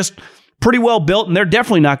 49ers are just pretty well built, and they're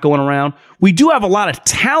definitely not going around. We do have a lot of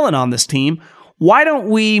talent on this team. Why don't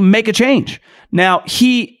we make a change? Now,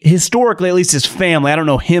 he, historically, at least his family, I don't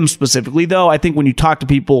know him specifically, though. I think when you talk to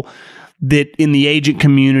people that in the agent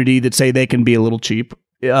community that say they can be a little cheap,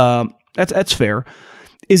 that's fair.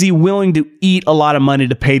 Is he willing to eat a lot of money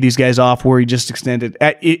to pay these guys off where he just extended?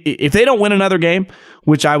 If they don't win another game,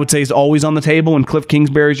 which I would say is always on the table, and Cliff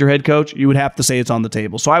Kingsbury's your head coach, you would have to say it's on the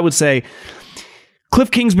table. So I would say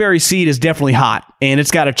Cliff Kingsbury's seat is definitely hot, and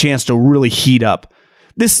it's got a chance to really heat up.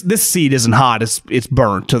 This seat isn't hot. It's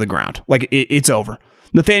burned to the ground. Like, it's over.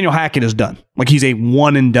 Nathaniel Hackett is done. Like, he's a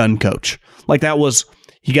one-and-done coach. Like, that was...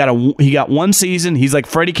 He got one season. He's like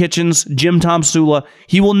Freddie Kitchens, Jim Tomsula.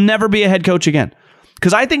 He will never be a head coach again.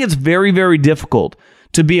 Because I think it's very, very difficult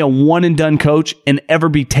to be a one-and-done coach and ever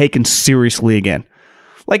be taken seriously again.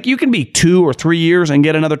 Like, you can be 2 or 3 years and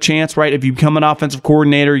get another chance, right? If you become an offensive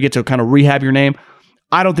coordinator, you get to kind of rehab your name.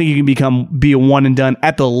 I don't think you can be a one and done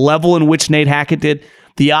at the level in which Nate Hackett did.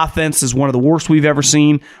 The offense is one of the worst we've ever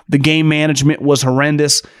seen. The game management was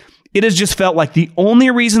horrendous. It has just felt like the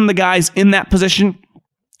only reason the guy's in that position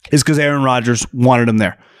is because Aaron Rodgers wanted him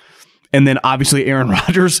there. And then obviously Aaron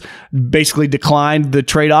Rodgers basically declined the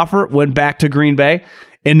trade offer, went back to Green Bay,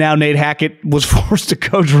 and now Nate Hackett was forced to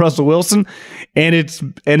coach Russell Wilson, and it's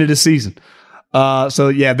ended his season. So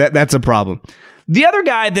yeah, that's a problem. The other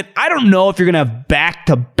guy that I don't know if you're going to have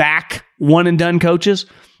back-to-back one-and-done coaches,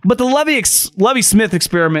 but the Lovie Smith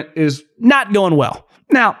experiment is not going well.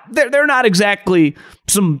 Now, they're not exactly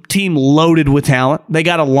some team loaded with talent. They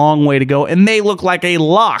got a long way to go, and they look like a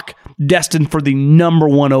lock destined for the number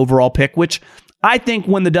 1 overall pick, which I think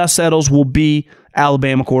when the dust settles will be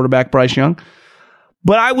Alabama quarterback Bryce Young.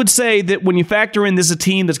 But I would say that when you factor in this is a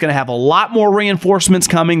team that's going to have a lot more reinforcements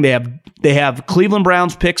coming, they have Cleveland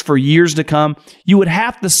Browns picks for years to come, you would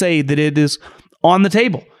have to say that it is on the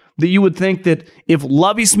table. That you would think that if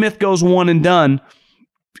Lovie Smith goes one and done,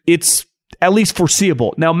 it's at least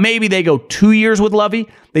foreseeable. Now, maybe they go 2 years with Lovie.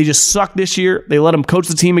 They just suck this year. They let him coach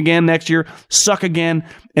the team again next year, suck again,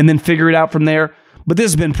 and then figure it out from there. But this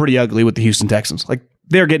has been pretty ugly with the Houston Texans. Like,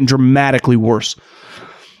 they're getting dramatically worse.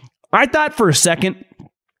 I thought for a second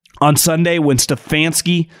on Sunday when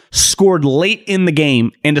Stefanski scored late in the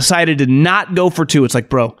game and decided to not go for 2, it's like,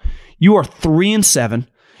 bro, you are 3-7.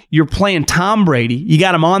 You're playing Tom Brady. You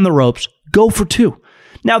got him on the ropes. Go for 2.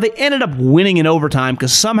 Now, they ended up winning in overtime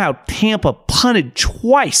because somehow Tampa punted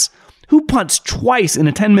twice. Who punts twice in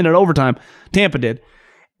a 10-minute overtime? Tampa did.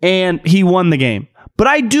 And he won the game. But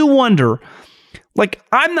I do wonder, like,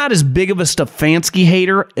 I'm not as big of a Stefanski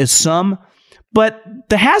hater as some, but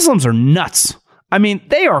the Haslams are nuts. I mean,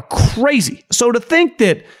 they are crazy. So to think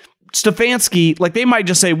that Stefanski, like, they might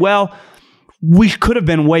just say, well, we could have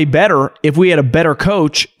been way better if we had a better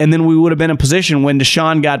coach, and then we would have been in position when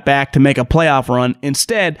Deshaun got back to make a playoff run.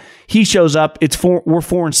 Instead, he shows up, we're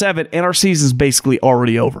 4-7, and our season's basically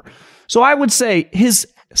already over. So I would say his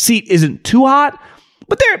seat isn't too hot,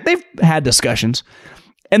 but they've had discussions.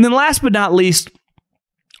 And then last but not least,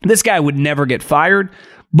 this guy would never get fired,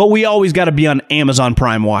 but we always got to be on Amazon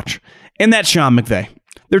Prime watch, and that's Sean McVay.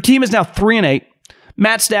 Their team is now 3-8.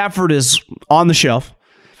 Matt Stafford is on the shelf.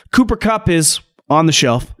 Cooper Kupp is on the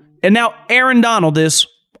shelf, and now Aaron Donald is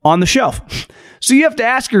on the shelf. So you have to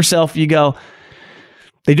ask yourself, you go,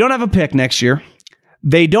 they don't have a pick next year.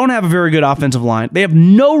 They don't have a very good offensive line. They have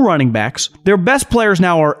no running backs. Their best players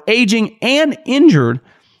now are aging and injured.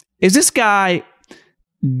 Is this guy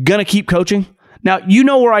going to keep coaching? Now, you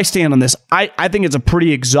know where I stand on this. I think it's a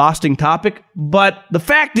pretty exhausting topic, but the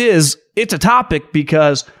fact is, it's a topic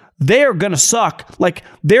because they're going to suck. Like,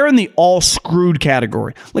 they're in the all screwed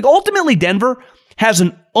category. Like, ultimately, Denver has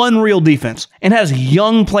an unreal defense and has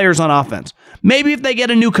young players on offense. Maybe if they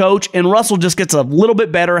get a new coach and Russell just gets a little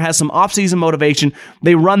bit better, has some offseason motivation,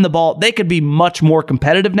 they run the ball, they could be much more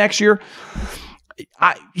competitive next year.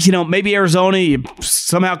 Maybe Arizona, you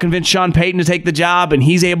somehow convince Sean Payton to take the job and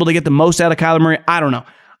he's able to get the most out of Kyler Murray. I don't know.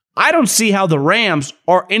 I don't see how the Rams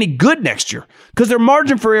are any good next year because their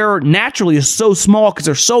margin for error naturally is so small because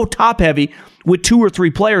they're so top-heavy with 2 or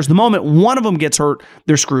 3 players. The moment one of them gets hurt,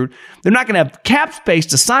 they're screwed. They're not going to have cap space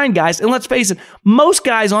to sign guys. And let's face it, most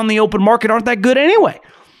guys on the open market aren't that good anyway.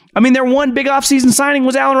 I mean, their one big offseason signing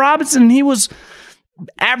was Allen Robinson, and he was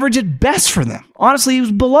average at best for them. Honestly, he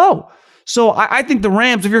was below. So I think the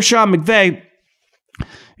Rams, if you're Sean McVay,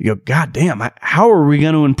 you go, God damn, how are we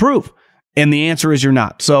going to improve? And the answer is you're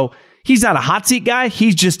not. So he's not a hot seat guy.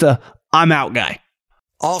 He's just a I'm out guy.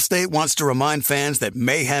 Allstate wants to remind fans that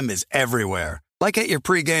mayhem is everywhere, like at your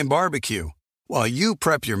pregame barbecue. While you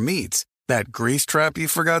prep your meats, that grease trap you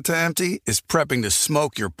forgot to empty is prepping to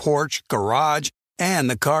smoke your porch, garage, and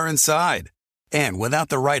the car inside. And without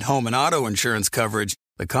the right home and auto insurance coverage,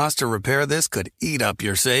 the cost to repair this could eat up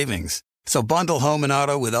your savings. So bundle home and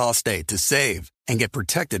auto with Allstate to save and get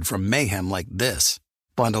protected from mayhem like this.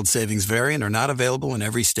 Bundled savings vary and are not available in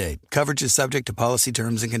every state. Coverage is subject to policy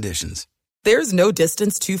terms and conditions. There's no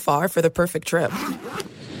distance too far for the perfect trip.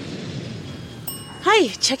 Hi,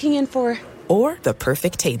 checking in for... Or the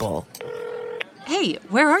perfect table. Hey,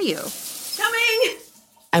 where are you? Coming!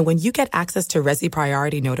 And when you get access to Resi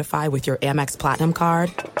Priority Notify with your Amex Platinum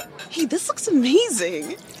card... Hey, this looks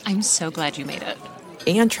amazing. I'm so glad you made it.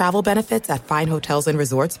 And travel benefits at fine hotels and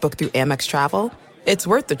resorts booked through Amex Travel, it's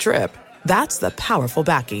worth the trip. That's the powerful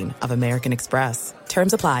backing of American Express.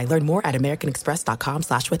 Terms apply. Learn more at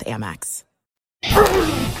americanexpress.com/withAmex.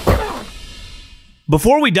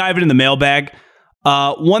 Before we dive into the mailbag,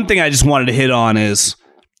 one thing I just wanted to hit on is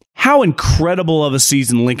how incredible of a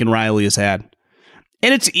season Lincoln Riley has had.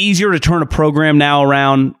 And it's easier to turn a program now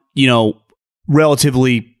around,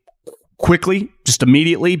 relatively quickly, just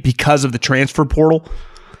immediately because of the transfer portal.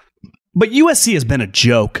 But USC has been a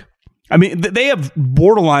joke. I mean, they have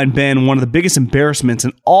borderline been one of the biggest embarrassments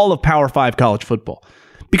in all of Power 5 college football.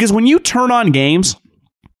 Because when you turn on games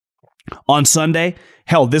on Sunday,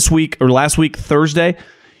 hell, this week or last week, Thursday,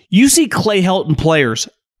 you see Clay Helton players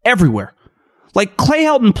everywhere. Like Clay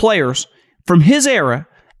Helton players from his era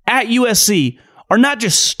at USC are not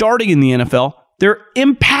just starting in the NFL, they're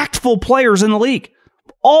impactful players in the league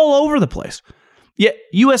all over the place. Yet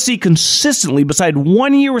USC consistently, beside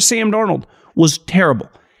 1 year with Sam Darnold, was terrible.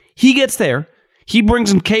 He gets there. He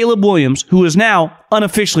brings in Caleb Williams, who is now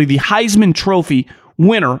unofficially the Heisman Trophy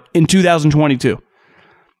winner in 2022.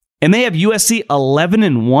 And they have USC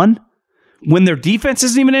 11-1 when their defense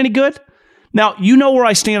isn't even any good. Now, you know where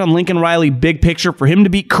I stand on Lincoln Riley, big picture. For him to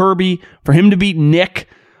beat Kirby, for him to beat Nick,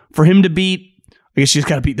 for him to beat, I guess you just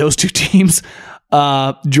got to beat those two teams,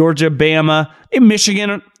 Georgia, Bama, and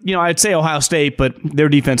Michigan. I'd say Ohio State, but their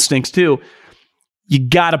defense stinks too. You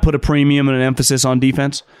got to put a premium and an emphasis on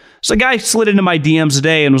defense. So a guy slid into my DMs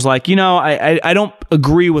today and was like, I don't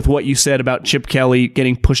agree with what you said about Chip Kelly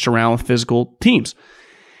getting pushed around with physical teams.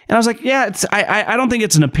 And I was like, yeah, I don't think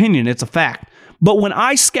it's an opinion. It's a fact. But when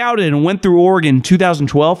I scouted and went through Oregon in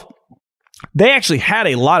 2012, they actually had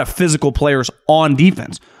a lot of physical players on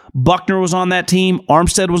defense. Buckner was on that team.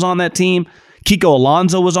 Armstead was on that team. Kiko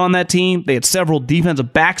Alonso was on that team. They had several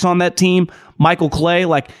defensive backs on that team. Michael Clay,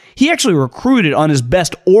 he actually recruited on his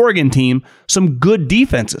best Oregon team some good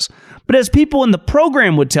defenses. But as people in the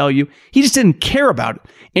program would tell you, he just didn't care about it.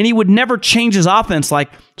 And he would never change his offense,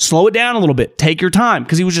 slow it down a little bit, take your time,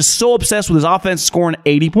 because he was just so obsessed with his offense scoring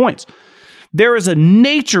 80 points. There is a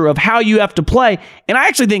nature of how you have to play, and I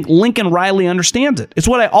actually think Lincoln Riley understands it. It's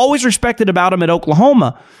what I always respected about him at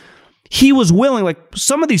Oklahoma. He was willing,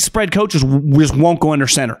 some of these spread coaches just won't go under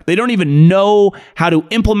center. They don't even know how to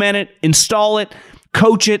implement it, install it,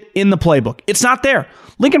 coach it in the playbook. It's not there.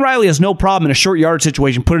 Lincoln Riley has no problem in a short yard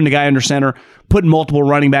situation putting a guy under center, putting multiple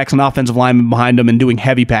running backs and offensive linemen behind him and doing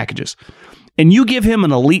heavy packages. And you give him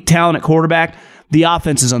an elite talent at quarterback, the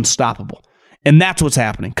offense is unstoppable. And that's what's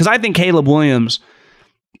happening. Because I think Caleb Williams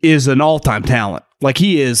is an all-time talent.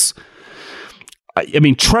 He is,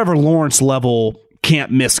 Trevor Lawrence level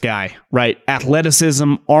can't miss guy, right?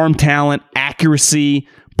 Athleticism, arm talent, accuracy,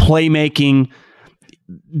 playmaking.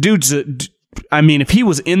 Dude's, if he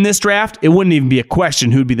was in this draft, it wouldn't even be a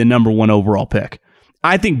question who'd be the number one overall pick.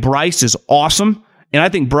 I think Bryce is awesome, and I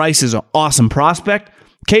think Bryce is an awesome prospect.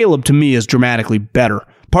 Caleb, to me, is dramatically better,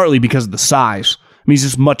 partly because of the size. He's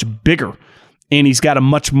just much bigger. And he's got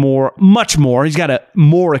he's got a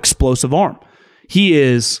more explosive arm.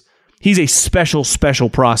 He's a special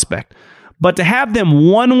prospect. But to have them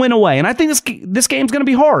one win away, and I think this game's going to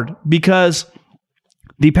be hard because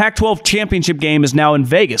the Pac-12 championship game is now in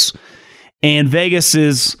Vegas. And Vegas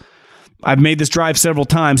is, I've made this drive several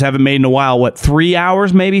times, haven't made in a while, 3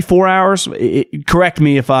 hours, maybe 4 hours? Correct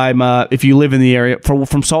me if you live in the area.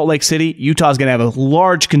 From Salt Lake City, Utah's going to have a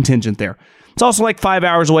large contingent there. It's also 5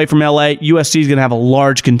 hours away from LA. USC is going to have a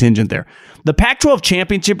large contingent there. The Pac-12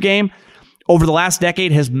 championship game over the last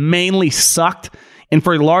decade has mainly sucked. And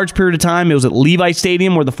for a large period of time, it was at Levi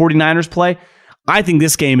Stadium where the 49ers play. I think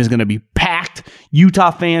this game is going to be packed.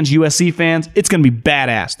 Utah fans, USC fans, it's going to be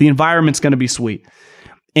badass. The environment's going to be sweet.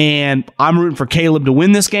 And I'm rooting for Caleb to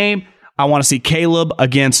win this game. I want to see Caleb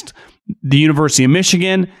against the University of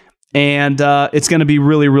Michigan. And it's going to be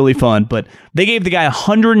really, really fun. But they gave the guy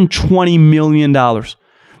 $120 million.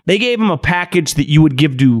 They gave him a package that you would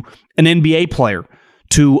give to an NBA player,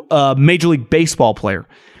 to a Major League Baseball player.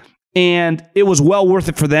 And it was well worth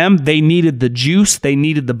it for them. They needed the juice. They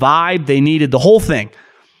needed the vibe. They needed the whole thing.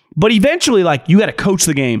 But eventually, you got to coach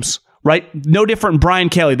the games, right? No different than Brian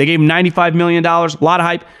Kelly. They gave him $95 million, a lot of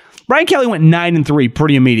hype. Brian Kelly went 9-3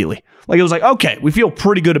 pretty immediately. It was okay, we feel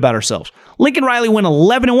pretty good about ourselves. Lincoln Riley went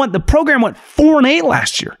 11-1. The program went 4-8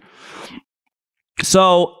 last year.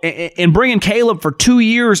 So, and bringing Caleb for 2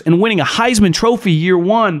 years and winning a Heisman Trophy year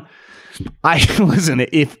one, listen,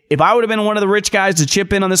 if I would have been one of the rich guys to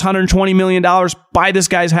chip in on this $120 million, buy this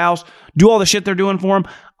guy's house, do all the shit they're doing for him,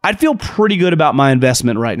 I'd feel pretty good about my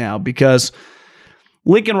investment right now because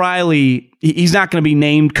Lincoln Riley, he's not going to be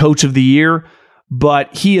named Coach of the Year,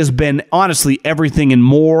 but he has been, honestly, everything and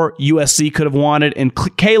more USC could have wanted. And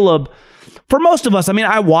Caleb, for most of us,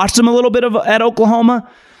 I watched him a little bit at Oklahoma.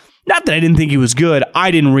 Not that I didn't think he was good.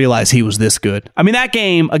 I didn't realize he was this good. That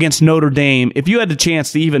game against Notre Dame, if you had the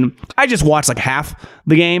chance to I just watched half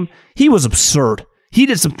the game, he was absurd. He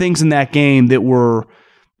did some things in that game that were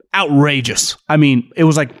outrageous. I mean, it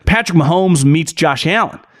was like Patrick Mahomes meets Josh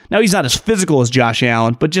Allen. Now, he's not as physical as Josh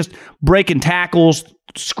Allen, but just breaking tackles,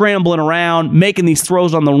 scrambling around, making these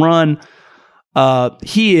throws on the run.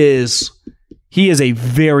 He is a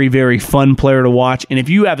very, very fun player to watch. And if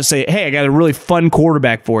you have to say, hey, I got a really fun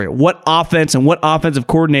quarterback for you, what offense and what offensive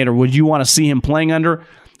coordinator would you want to see him playing under?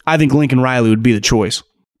 I think Lincoln Riley would be the choice.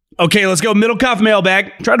 Okay, let's go. Middlecoff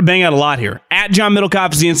mailbag. Try to bang out a lot here. At John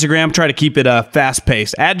Middlecoff is the Instagram. Try to keep it fast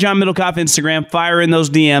paced. At John Middlecoff Instagram. Fire in those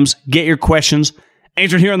DMs. Get your questions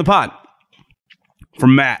answered here on the pod.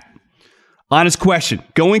 From Matt. Honest question.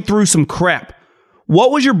 Going through some crap.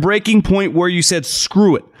 What was your breaking point where you said,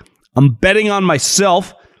 screw it, I'm betting on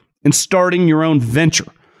myself and starting your own venture?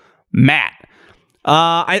 Matt.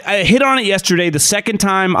 I hit on it yesterday. The second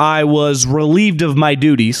time I was relieved of my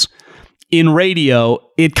duties in radio,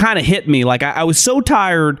 it kind of hit me. Like I was so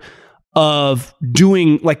tired of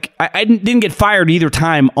doing, like I didn't get fired either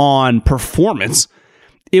time on performance.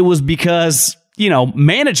 It was because,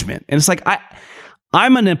 management. And it's like,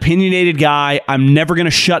 I'm an opinionated guy. I'm never going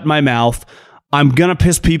to shut my mouth. I'm going to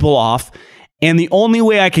piss people off. And the only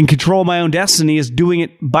way I can control my own destiny is doing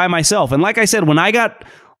it by myself. And like I said, when I got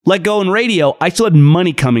let go in radio, I still had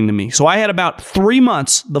money coming to me. So I had about 3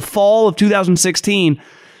 months, the fall of 2016,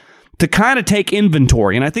 to kind of take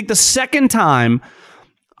inventory. And I think the second time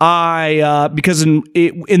because in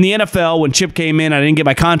the NFL, when Chip came in, I didn't get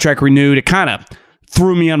my contract renewed. It kind of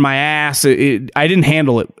threw me on my ass. I didn't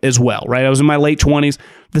handle it as well, right? I was in my late 20s.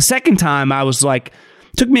 The second time I was like,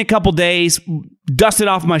 took me a couple days, dusted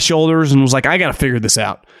off my shoulders and was like, I got to figure this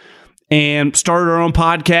out. And started our own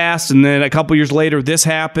podcast. And then a couple years later, this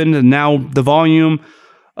happened. And now the volume,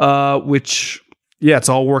 which, it's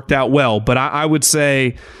all worked out well. But I would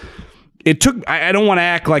say it took, I don't want to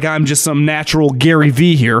act like I'm just some natural Gary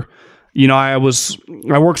V here. I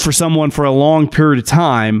worked for someone for a long period of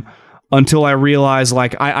time until I realized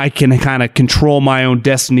like I can kind of control my own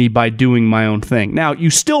destiny by doing my own thing. Now, you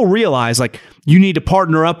still realize like you need to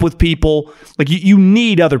partner up with people. Like you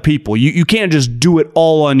need other people. You can't just do it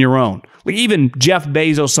all on your own. Like even Jeff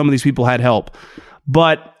Bezos, some of these people had help.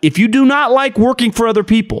 But if you do not like working for other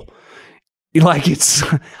people,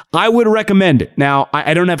 I would recommend it. Now,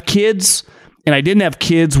 I don't have kids, and I didn't have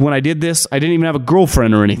kids when I did this. I didn't even have a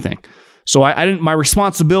girlfriend or anything. So my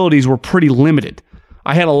responsibilities were pretty limited.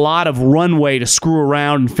 I had a lot of runway to screw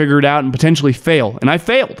around and figure it out and potentially fail. And I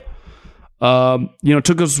failed. It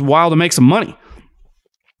took us a while to make some money.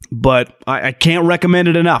 But I can't recommend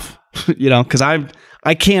it enough, because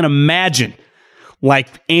I can't imagine like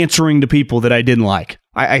answering to people that I didn't like.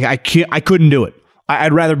 I couldn't do it.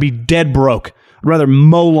 I'd rather be dead broke. I'd rather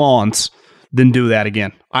mow lawns than do that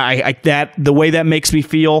again. The way that makes me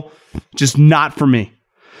feel, just not for me.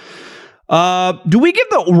 Do we give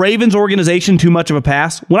the Ravens organization too much of a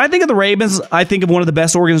pass? When I think of the Ravens, I think of one of the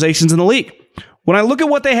best organizations in the league. When I look at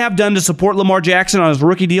what they have done to support Lamar Jackson on his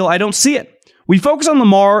rookie deal, I don't see it. We focus on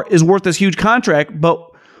Lamar is worth this huge contract, but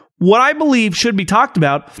what I believe should be talked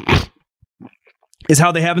about is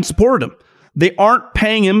how they haven't supported him. They aren't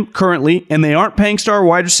paying him currently, and they aren't paying star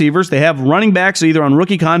wide receivers. They have running backs either on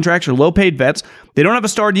rookie contracts or low-paid vets. They don't have a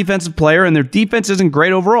star defensive player, and their defense isn't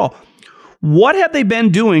great overall. What have they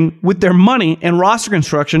been doing with their money and roster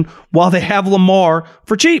construction while they have Lamar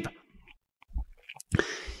for cheap?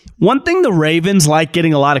 One thing the Ravens like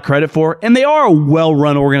getting a lot of credit for, and they are a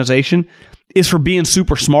well-run organization, is for being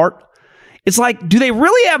super smart. It's like, do they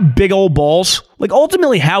really have big old balls? Like,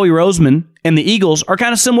 ultimately, Howie Roseman and the Eagles are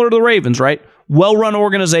kind of similar to the Ravens, right? Well-run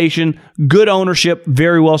organization, good ownership,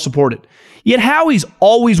 very well supported. Yet Howie's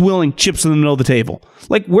always willing chips in the middle of the table.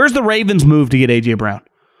 Like, where's the Ravens move to get A.J. Brown?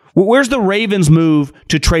 Where's the Ravens move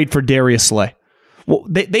to trade for Darius Slay? Well,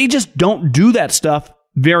 they just don't do that stuff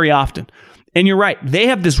very often. And you're right. They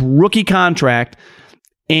have this rookie contract,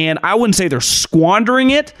 and I wouldn't say they're squandering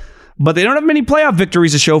it, but they don't have many playoff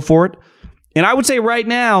victories to show for it. And I would say right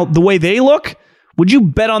now, the way they look, would you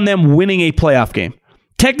bet on them winning a playoff game?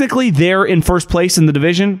 Technically, they're in first place in the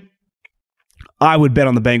division. I would bet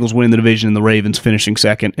on the Bengals winning the division and the Ravens finishing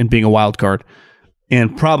second and being a wild card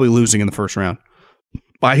and probably losing in the first round.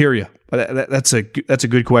 I hear you. That's a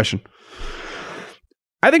good question.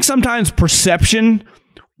 I think sometimes perception,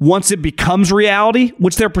 once it becomes reality,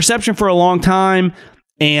 which their perception for a long time,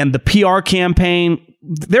 and the PR campaign,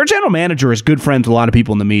 their general manager is good friends with a lot of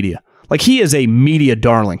people in the media. Like, he is a media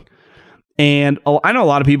darling. And I know a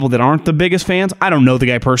lot of people that aren't the biggest fans. I don't know the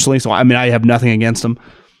guy personally, so I have nothing against him.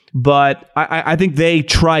 But I think they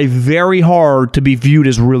try very hard to be viewed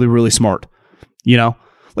as really, really smart.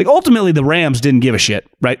 Like, ultimately, the Rams didn't give a shit,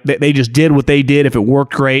 right? They just did what they did. If it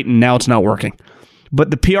worked, great, and now it's not working. But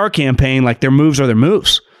the PR campaign, like, their moves are their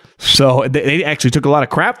moves. So they actually took a lot of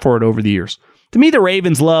crap for it over the years. To me, the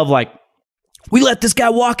Ravens love, like, we let this guy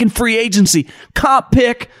walk in free agency. Comp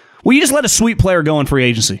pick. Well, you just let a sweet player go in free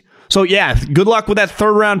agency. So, yeah, good luck with that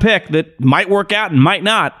third-round pick that might work out and might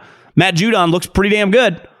not. Matt Judon looks pretty damn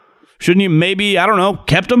good. Shouldn't you maybe, I don't know,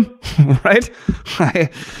 kept him? Right?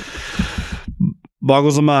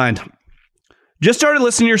 Boggles the mind. Just started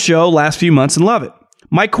listening to your show last few months and love it.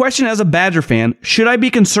 My question as a Badger fan, should I be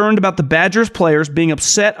concerned about the Badgers players being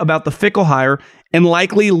upset about the Fickell hire and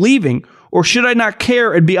likely leaving, or should I not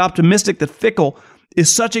care and be optimistic that Fickell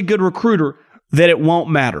is such a good recruiter that it won't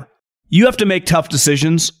matter? You have to make tough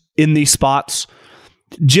decisions in these spots.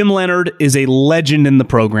 Jim Leonhard is a legend in the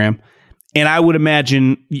program, and I would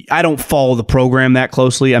imagine, I don't follow the program that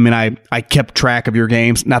closely. I mean, I kept track of your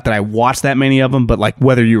games. Not that I watched that many of them, but like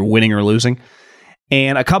whether you were winning or losing.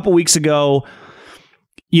 And a couple weeks ago,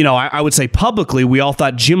 you know, I would say publicly, we all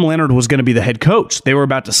thought Jim Leonhard was going to be the head coach. They were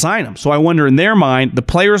about to sign him. So I wonder, in their mind, the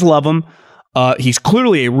players love him. He's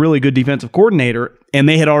clearly a really good defensive coordinator, and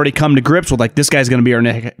they had already come to grips with, like, this guy's going to be our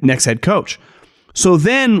next head coach. So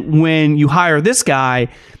then when you hire this guy,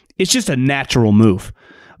 it's just a natural move.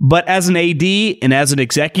 But as an AD and as an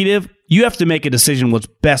executive, you have to make a decision what's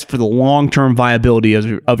best for the long-term viability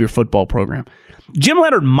of your football program. Jim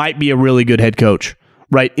Leonhard might be a really good head coach,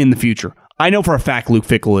 right, in the future. I know for a fact Luke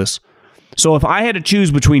Fickell is. So if I had to choose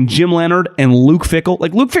between Jim Leonhard and Luke Fickell,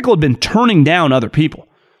 like, Luke Fickell had been turning down other people.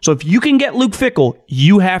 So if you can get Luke Fickell,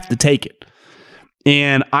 you have to take it.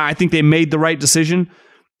 And I think they made the right decision.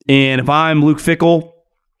 And if I'm Luke Fickell,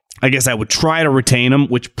 I guess I would try to retain him,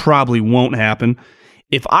 which probably won't happen.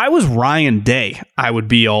 If I was Ryan Day, I would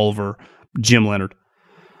be all over Jim Leonhard.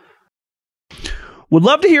 Would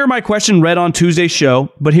love to hear my question read on Tuesday's show,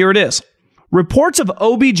 but here it is. Reports of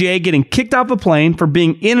OBJ getting kicked off a plane for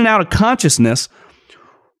being in and out of consciousness.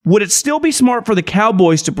 Would it still be smart for the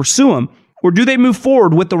Cowboys to pursue him, or do they move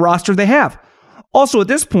forward with the roster they have? Also, at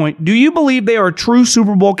this point, do you believe they are a true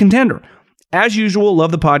Super Bowl contender? As usual,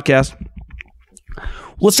 love the podcast.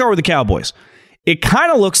 Let's start with the Cowboys. It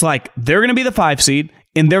kind of looks like they're going to be the 5 seed,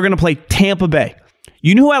 and they're going to play Tampa Bay.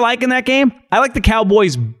 You know who I like in that game? I like the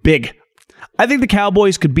Cowboys big. I think the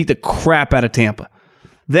Cowboys could beat the crap out of Tampa.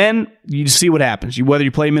 Then you see what happens. Whether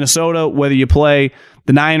you play Minnesota, whether you play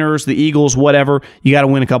the Niners, the Eagles, whatever, you got to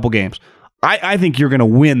win a couple games. I think you're going to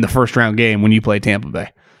win the first round game when you play Tampa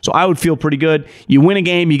Bay. So I would feel pretty good. You win a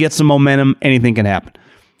game, you get some momentum, anything can happen.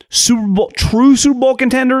 True Super Bowl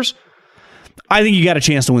contenders, I think you got a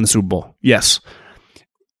chance to win the Super Bowl. Yes.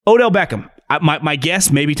 Odell Beckham, my guess,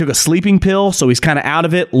 maybe took a sleeping pill, so he's kind of out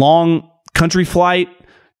of it. Long country flight,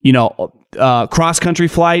 cross-country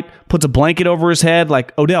flight, puts a blanket over his head.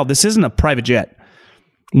 Like, Odell, this isn't a private jet.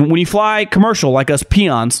 When you fly commercial, like us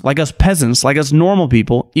peons, like us peasants, like us normal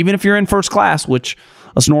people, even if you're in first class, which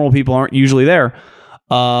us normal people aren't usually there,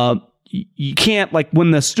 you can't, like,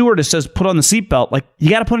 when the stewardess says put on the seatbelt, like, you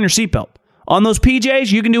got to put on your seatbelt. On those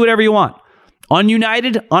PJs, you can do whatever you want. On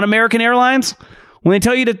United, on American Airlines, when they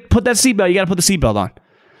tell you to put that seatbelt, you got to put the seatbelt on.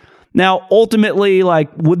 Now, ultimately, like,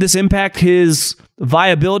 would this impact his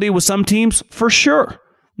viability with some teams? For sure.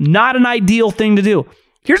 Not an ideal thing to do.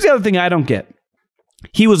 Here's the other thing I don't get.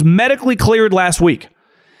 He was medically cleared last week.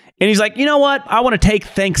 And he's like, you know what? I want to take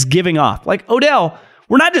Thanksgiving off. Like, Odell,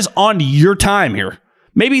 we're not just on to your time here.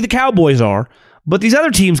 Maybe the Cowboys are. But these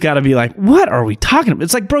other teams got to be like, what are we talking about?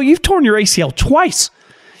 It's like, bro, you've torn your ACL twice.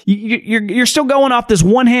 You're still going off this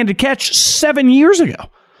one-handed catch 7 years ago.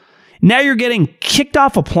 Now you're getting kicked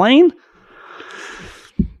off a plane?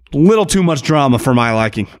 Little too much drama for my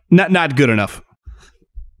liking. Not good enough.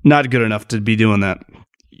 Not good enough to be doing that.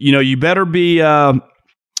 You know, you better be...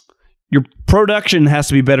 your production has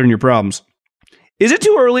to be better than your problems. Is it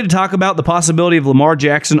too early to talk about the possibility of Lamar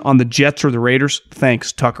Jackson on the Jets or the Raiders?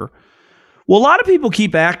 Thanks, Tucker. Well, a lot of people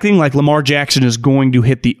keep acting like Lamar Jackson is going to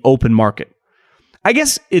hit the open market. I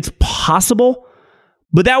guess it's possible,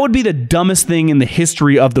 but that would be the dumbest thing in the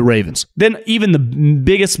history of the Ravens. Then even the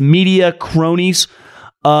biggest media cronies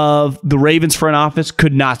of the Ravens front office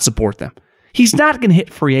could not support them. He's not going to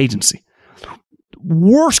hit free agency.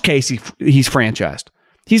 Worst case, he's franchised.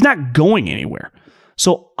 He's not going anywhere.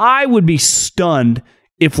 So I would be stunned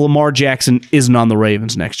if Lamar Jackson isn't on the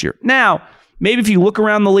Ravens next year. Now, maybe if you look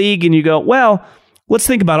around the league and you go, well, let's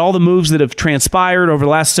think about all the moves that have transpired over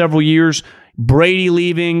the last several years. Brady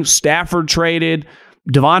leaving, Stafford traded,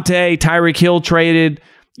 Devontae, Tyreek Hill traded.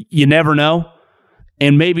 You never know.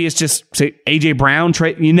 And maybe it's just, say, A.J. Brown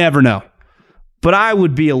trade. You never know. But I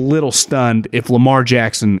would be a little stunned if Lamar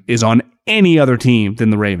Jackson is on any other team than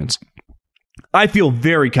the Ravens. I feel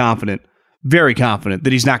very confident that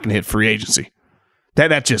he's not going to hit free agency.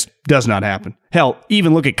 That just does not happen. Hell,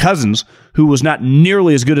 even look at Cousins, who was not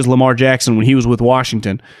nearly as good as Lamar Jackson when he was with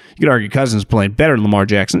Washington. You could argue Cousins playing better than Lamar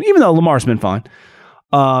Jackson, even though Lamar's been fine.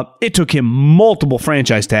 It took him multiple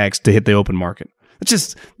franchise tags to hit the open market. It's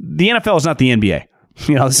just, the NFL is not the NBA.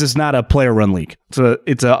 This is not a player-run league.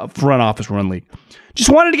 It's a front office-run league. Just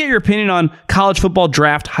wanted to get your opinion on college football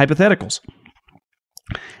draft hypotheticals.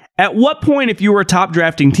 At what point, if you were a top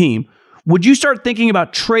drafting team, would you start thinking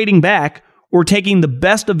about trading back or taking the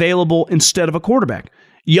best available instead of a quarterback?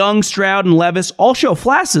 Young, Stroud, and Levis all show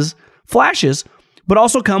flashes, but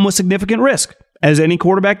also come with significant risk, as any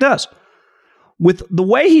quarterback does. With the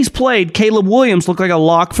way he's played, Caleb Williams looked like a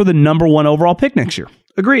lock for the number 1 overall pick next year.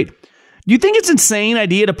 Agreed. Do you think it's an insane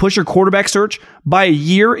idea to push your quarterback search by a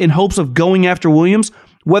year in hopes of going after Williams,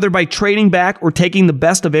 whether by trading back or taking the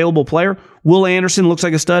best available player? Will Anderson looks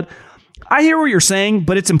like a stud. I hear what you're saying,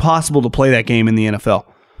 but it's impossible to play that game in the NFL,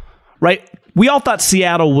 right? We all thought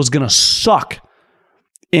Seattle was going to suck,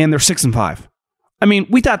 and they're 6-5. I mean,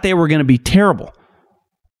 we thought they were going to be terrible.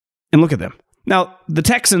 And look at them. Now, the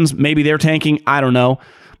Texans, maybe they're tanking, I don't know,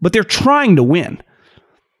 but they're trying to win.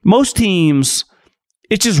 Most teams,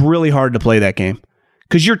 it's just really hard to play that game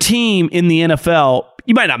because your team in the NFL,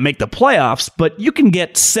 you might not make the playoffs, but you can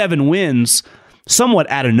get 7 wins somewhat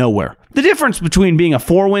out of nowhere. The difference between being a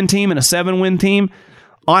 4-win team and a 7-win team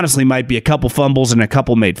honestly might be a couple fumbles and a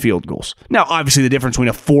couple made field goals. Now, obviously, the difference between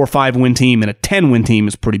a 4 or 5-win team and a 10-win team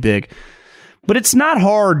is pretty big, but it's not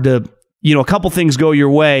hard to, a couple things go your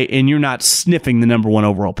way and you're not sniffing the number 1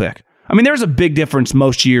 overall pick. I mean, there's a big difference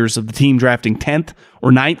most years of the team drafting 10th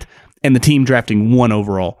or 9th and the team drafting 1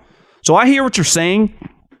 overall. So I hear what you're saying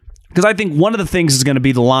because I think one of the things is going to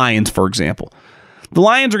be the Lions, for example. The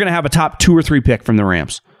Lions are going to have a top 2 or 3 pick from the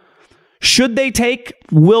Rams. Should they take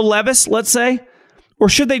Will Levis, let's say, or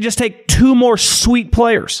should they just take 2 more sweet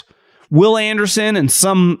players? Will Anderson and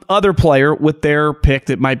some other player with their pick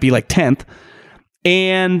that might be like 10th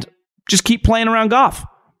and just keep playing around Goff.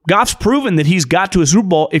 Goff's proven that he's got to a Super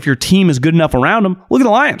Bowl if your team is good enough around him. Look at the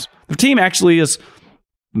Lions. Their team actually is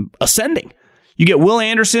ascending. You get Will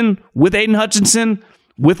Anderson with Aiden Hutchinson,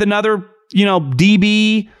 with another,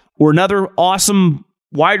 DB or another awesome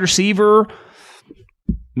wide receiver.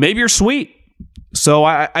 Maybe you're sweet. So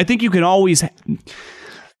I think you can always...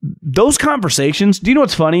 Those conversations, do you know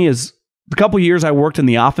what's funny is the couple years I worked in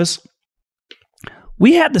the office,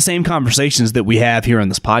 we had the same conversations that we have here on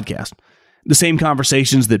this podcast. The same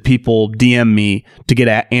conversations that people DM me to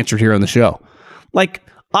get answered here on the show. Like,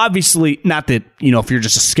 obviously, not that, if you're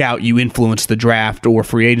just a scout, you influence the draft or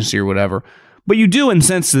free agency or whatever, but you do in the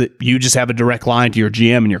sense that you just have a direct line to your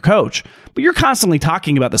GM and your coach. But you're constantly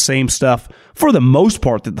talking about the same stuff for the most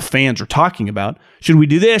part that the fans are talking about. Should we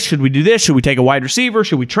do this? Should we do this? Should we take a wide receiver?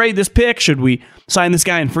 Should we trade this pick? Should we sign this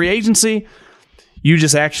guy in free agency? You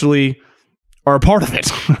just actually are a part of it.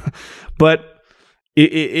 But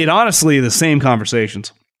it honestly is the same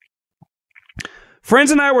conversations.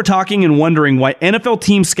 Friends and I were talking and wondering why NFL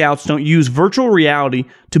team scouts don't use virtual reality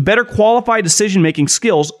to better qualify decision-making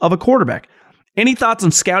skills of a quarterback. Any thoughts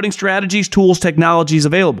on scouting strategies, tools, technologies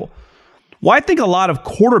available? Well, I think a lot of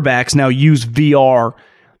quarterbacks now use VR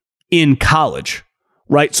in college,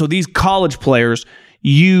 right? So these college players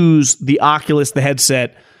use the Oculus, the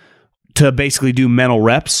headset, to basically do mental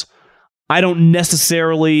reps. I'm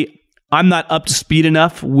not up to speed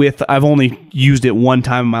enough with, I've only used it one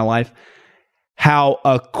time in my life, how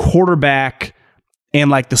a quarterback and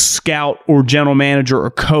like the scout or general manager or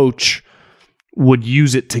coach would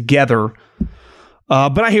use it together.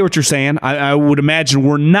 But I hear what you're saying. I would imagine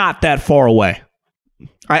we're not that far away.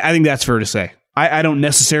 I think that's fair to say. I don't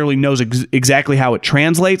necessarily know exactly how it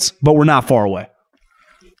translates, but we're not far away.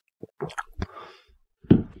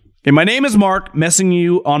 And my name is Mark, messaging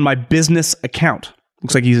you on my business account.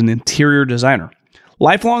 Looks like he's an interior designer.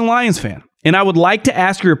 Lifelong Lions fan. And I would like to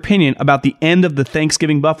ask your opinion about the end of the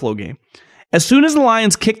Thanksgiving Buffalo game. As soon as the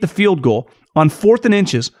Lions kicked the field goal on 4th and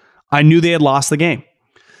inches, I knew they had lost the game.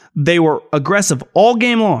 They were aggressive all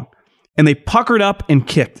game long, and they puckered up and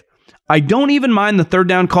kicked. I don't even mind the 3rd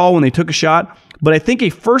down call when they took a shot, but I think a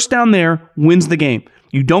first down there wins the game.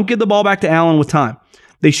 You don't give the ball back to Allen with time.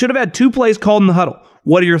 They should have had 2 plays called in the huddle.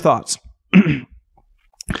 What are your thoughts?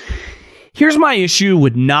 Here's my issue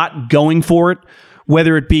with not going for it,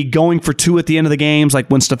 whether it be going for 2 at the end of the games like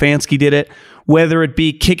when Stefanski did it, whether it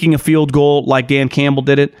be kicking a field goal like Dan Campbell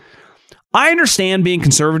did it. I understand being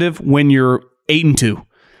conservative when you're 8-2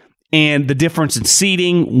 and the difference in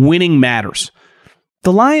seeding, winning matters.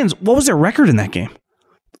 The Lions, what was their record in that game?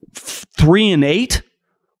 3-8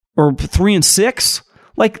 or 3-6?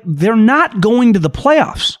 Like, they're not going to the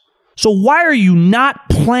playoffs. So why are you not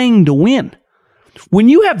playing to win? When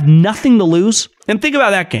you have nothing to lose, and think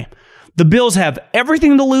about that game. The Bills have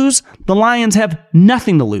everything to lose. The Lions have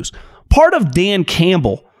nothing to lose. Part of Dan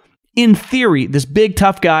Campbell, in theory, this big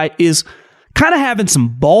tough guy, is kind of having some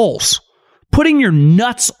balls, putting your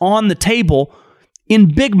nuts on the table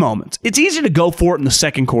in big moments. It's easy to go for it in the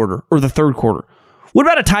second quarter or the third quarter. What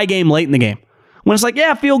about a tie game late in the game? When it's like,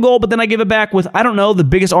 yeah, field goal, but then I give it back with, I don't know, the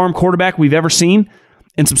biggest arm quarterback we've ever seen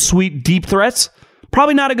and some sweet deep threats.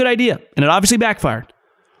 Probably not a good idea, and it obviously backfired.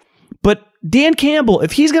 But Dan Campbell,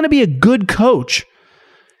 if he's going to be a good coach,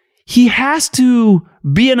 he has to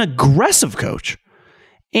be an aggressive coach.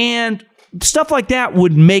 And stuff like that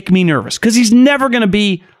would make me nervous because he's never going to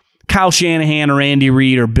be Kyle Shanahan or Andy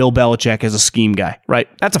Reid or Bill Belichick as a scheme guy, right?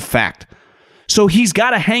 That's a fact. So he's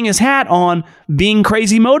got to hang his hat on being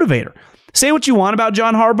crazy motivator. Say what you want about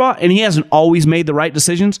John Harbaugh, and he hasn't always made the right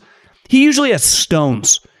decisions. He usually has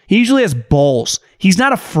stones. He usually has balls. He's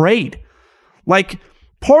not afraid. Like,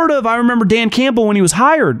 I remember Dan Campbell, when he was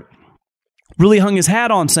hired, really hung his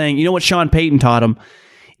hat on saying, you know what Sean Payton taught him,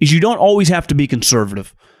 is you don't always have to be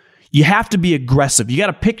conservative. You have to be aggressive. You got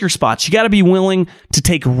to pick your spots. You got to be willing to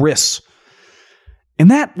take risks. And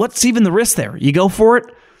what's even the risk there? You go for it.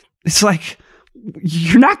 It's like,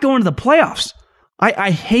 you're not going to the playoffs.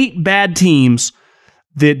 I hate bad teams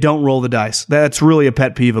that don't roll the dice. That's really a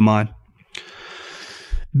pet peeve of mine.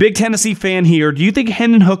 Big Tennessee fan here. Do you think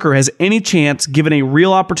Hendon Hooker has any chance given a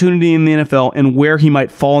real opportunity in the NFL and where he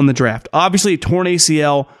might fall in the draft? Obviously, a torn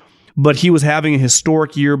ACL, but he was having a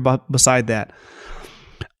historic year beside that.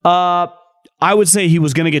 I would say he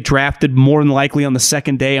was going to get drafted more than likely on the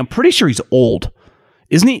second day. I'm pretty sure he's old.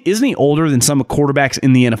 Isn't he older than some quarterbacks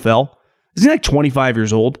in the NFL? Isn't he like 25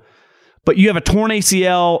 years old? But you have a torn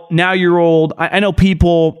ACL, now you're old. I know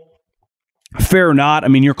people, fair or not, I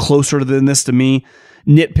mean, you're closer than this to me,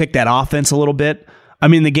 nitpick that offense a little bit. I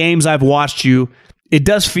mean, the games I've watched it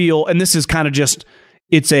does feel, and this is kind of just,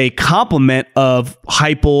 it's a compliment of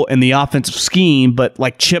Heupel and the offensive scheme, but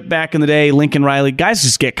like Chip back in the day, Lincoln Riley, guys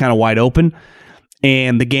just get kind of wide open,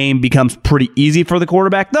 and the game becomes pretty easy for the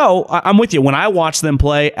quarterback. Though, I'm with you. When I watch them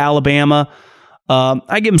play Alabama,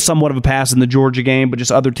 I give him somewhat of a pass in the Georgia game, but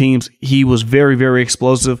just other teams, he was very, very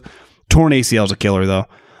explosive. Torn ACL is a killer, though.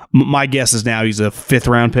 My guess is now he's a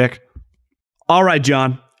 5th-round pick. All right,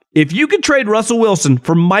 John. If you could trade Russell Wilson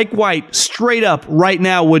for Mike White straight up right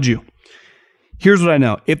now, would you? Here's what I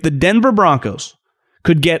know. If the Denver Broncos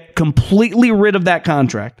could get completely rid of that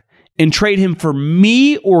contract and trade him for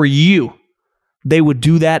me or you, they would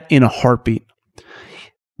do that in a heartbeat.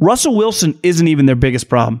 Russell Wilson isn't even their biggest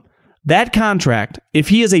problem. That contract, if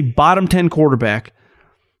he is a bottom 10 quarterback,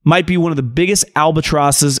 might be one of the biggest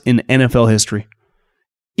albatrosses in NFL history.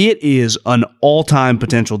 It is an all-time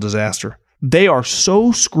potential disaster. They are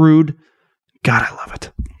so screwed. God, I love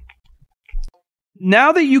it.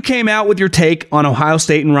 Now that you came out with your take on Ohio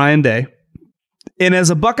State and Ryan Day, and as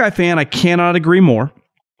a Buckeye fan, I cannot agree more.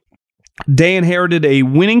 Day inherited a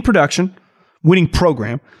winning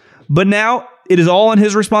program, but now it is all on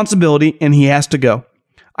his responsibility, and he has to go.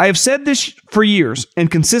 I have said this for years and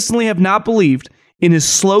consistently have not believed in his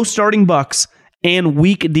slow starting Bucks and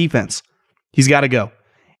weak defense. He's got to go.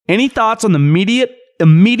 Any thoughts on the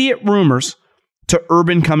immediate rumors to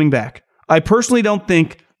Urban coming back? I personally don't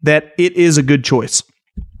think that it is a good choice.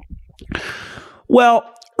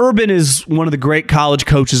 Well, Urban is one of the great college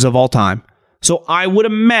coaches of all time. So I would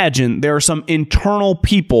imagine there are some internal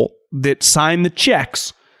people that sign the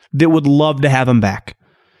checks that would love to have him back.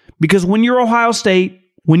 Because when you're Ohio State,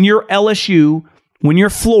 when you're LSU, when you're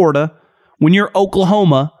Florida, when you're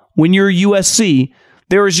Oklahoma, when you're USC,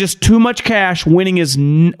 there is just too much cash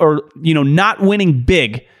not winning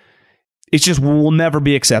big. It's just will never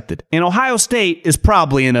be accepted. And Ohio State is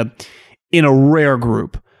probably in a rare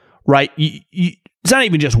group, right? It's not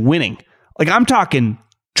even just winning. Like, I'm talking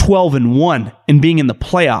 12-1 and being in the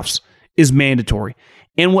playoffs is mandatory.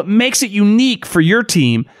 And what makes it unique for your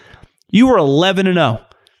team, you were 11-0,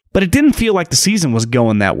 but it didn't feel like the season was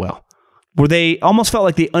going that well, where they almost felt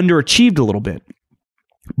like they underachieved a little bit.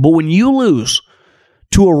 But when you lose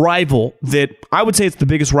to a rival that I would say it's the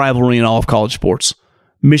biggest rivalry in all of college sports,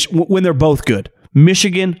 when they're both good,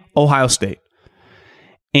 Michigan, Ohio State,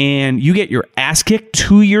 and you get your ass kicked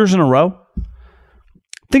 2 years in a row.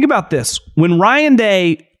 Think about this. When Ryan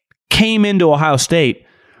Day came into Ohio State,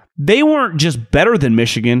 they weren't just better than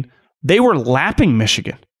Michigan. They were lapping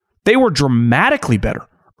Michigan. They were dramatically better.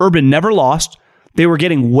 Urban never lost. They were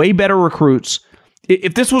getting way better recruits.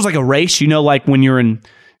 If this was like a race, like when you're in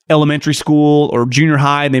elementary school or junior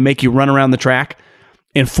high and they make you run around the track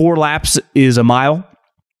and 4 laps is a mile.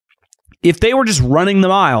 If they were just running the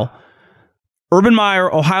mile, Urban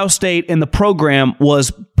Meyer, Ohio State, and the program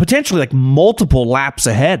was potentially like multiple laps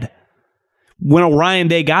ahead when Orion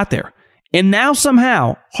Day got there. And now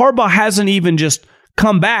somehow Harbaugh hasn't even just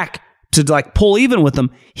come back to like pull even with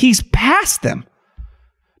them. He's passed them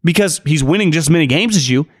because he's winning just as many games as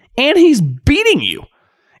you and he's beating you.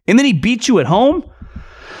 And then he beats you at home.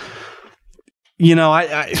 You know,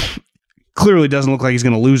 I clearly doesn't look like he's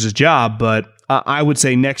going to lose his job, but I would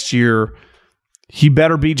say next year he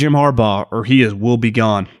better beat Jim Harbaugh or will be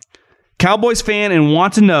gone. Cowboys fan and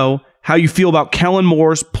want to know how you feel about Kellen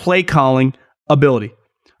Moore's play calling ability.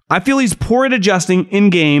 I feel he's poor at adjusting in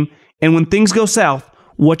game, and when things go south,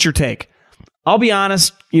 what's your take? I'll be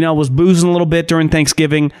honest, was boozing a little bit during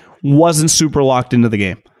Thanksgiving, wasn't super locked into the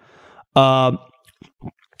game.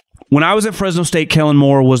 When I was at Fresno State, Kellen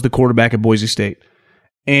Moore was the quarterback at Boise State.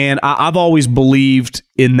 And I've always believed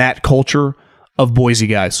in that culture of Boise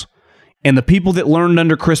guys. And the people that learned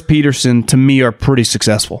under Chris Peterson, to me, are pretty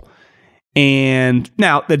successful. And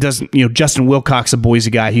now, that doesn't, Justin Wilcox, a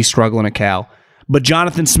Boise guy, he's struggling at Cal. But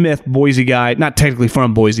Jonathan Smith, Boise guy, not technically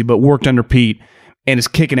from Boise, but worked under Pete and is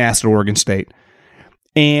kicking ass at Oregon State.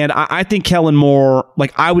 And I think Kellen Moore,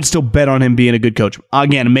 I would still bet on him being a good coach.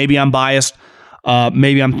 Again, maybe I'm biased.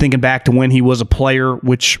 Maybe I'm thinking back to when he was a player,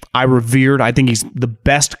 which I revered. I think he's the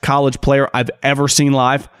best college player I've ever seen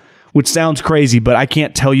live, which sounds crazy, but I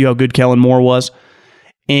can't tell you how good Kellen Moore was.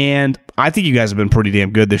 And I think you guys have been pretty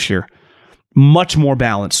damn good this year. Much more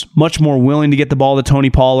balanced, much more willing to get the ball to Tony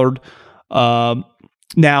Pollard.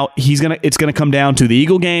 Now it's gonna come down to the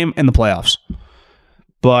Eagle game and the playoffs.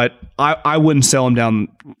 But I wouldn't sell him down,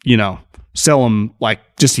 sell him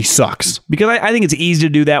just he sucks. Because I think it's easy to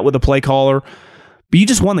do that with a play caller, but you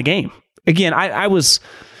just won the game. Again, I was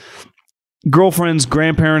girlfriend's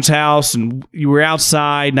grandparents' house, and you were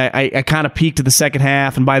outside, and I kind of peaked at the second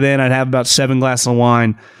half, and by then I'd have about 7 glasses of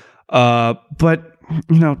wine. But,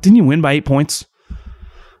 didn't you win by 8 points?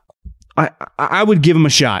 I would give him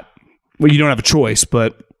a shot. Well, you don't have a choice,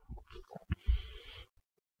 but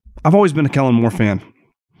I've always been a Kellen Moore fan.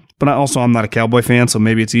 But I'm not a Cowboy fan, so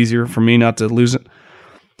maybe it's easier for me not to lose it.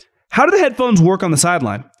 How do the headphones work on the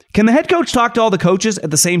sideline? Can the head coach talk to all the coaches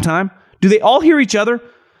at the same time? Do they all hear each other?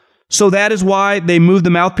 So that is why they move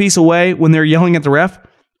the mouthpiece away when they're yelling at the ref?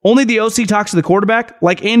 Only the OC talks to the quarterback,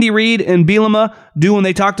 like Andy Reid and Bielema do when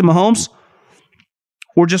they talk to Mahomes?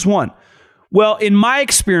 Or just one? Well, in my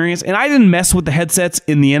experience, and I didn't mess with the headsets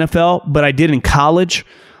in the NFL, but I did in college,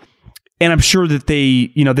 and I'm sure that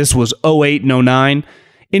this was 08 and 09.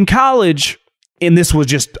 In college, and this was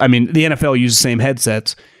the NFL used the same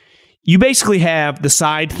headsets, you basically have the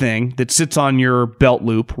side thing that sits on your belt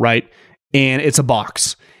loop, right? And it's a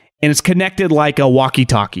box. And it's connected like a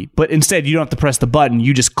walkie-talkie. But instead, you don't have to press the button.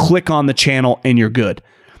 You just click on the channel and you're good.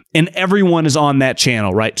 And everyone is on that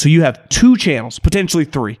channel, right? So you have 2 channels, potentially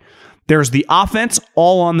 3. There's the offense,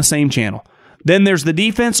 all on the same channel. Then there's the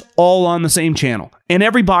defense, all on the same channel. And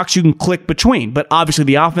every box you can click between. But obviously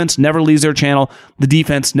the offense never leaves their channel. The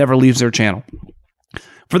defense never leaves their channel.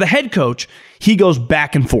 For the head coach, he goes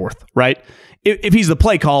back and forth, right? If he's the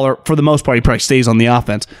play caller, for the most part, he probably stays on the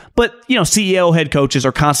offense. But, CEO head coaches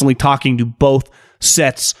are constantly talking to both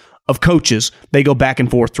sets of coaches. They go back and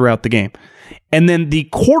forth throughout the game. And then the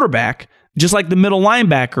quarterback, just like the middle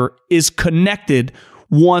linebacker, is connected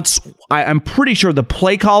once, I'm pretty sure the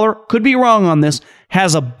play caller, could be wrong on this,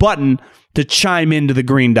 has a button to chime into the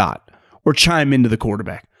green dot or chime into the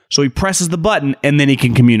quarterback. So he presses the button and then he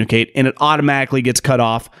can communicate, and it automatically gets cut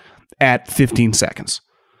off at 15 seconds.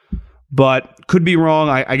 But could be wrong.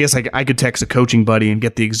 I guess I could text a coaching buddy and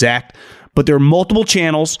get the exact, but there are multiple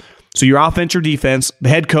channels. So your offense or defense, the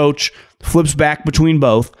head coach flips back between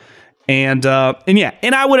both. And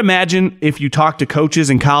I would imagine if you talk to coaches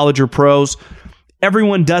in college or pros,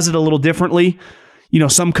 everyone does it a little differently.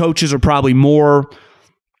 Some coaches are probably more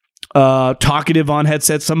talkative on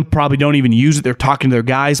headsets. Some probably don't even use it. They're talking to their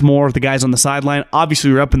guys more, the guys on the sideline. Obviously,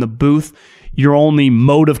 you're up in the booth. Your only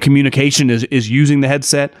mode of communication is using the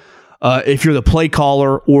headset. If you're the play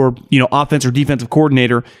caller or offense or defensive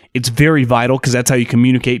coordinator, it's very vital because that's how you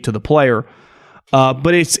communicate to the player.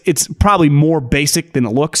 But it's probably more basic than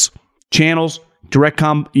it looks. Channels, direct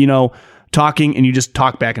talking, and you just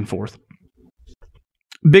talk back and forth.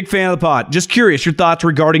 Big fan of the pod. Just curious, your thoughts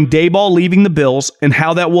regarding Daboll leaving the Bills and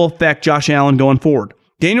how that will affect Josh Allen going forward.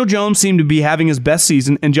 Daniel Jones seemed to be having his best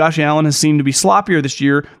season, and Josh Allen has seemed to be sloppier this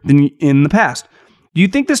year than in the past. Do you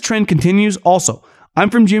think this trend continues? Also,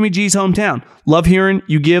 I'm from Jimmy G's hometown. Love hearing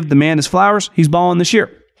you give the man his flowers. He's balling this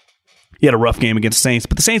year. He had a rough game against the Saints,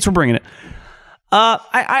 but the Saints were bringing it.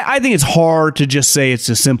 I think it's hard to just say it's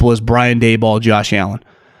as simple as Brian Daboll, Josh Allen.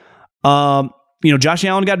 Josh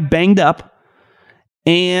Allen got banged up.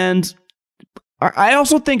 And I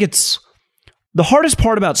also think it's the hardest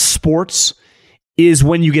part about sports is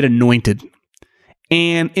when you get anointed.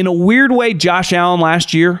 And in a weird way, Josh Allen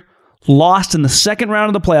last year lost in the second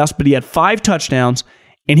round of the playoffs, but he had 5 touchdowns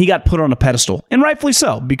and he got put on a pedestal. And rightfully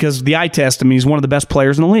so, because the eye test, I mean, he's one of the best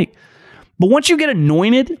players in the league. But once you get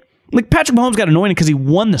anointed, like Patrick Mahomes got anointed because he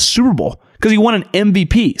won the Super Bowl, because he won an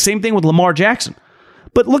MVP. Same thing with Lamar Jackson.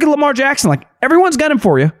 But look at Lamar Jackson. Like, everyone's got him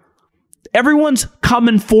for you. Everyone's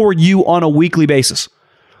coming for you on a weekly basis.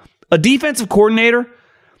 A defensive coordinator,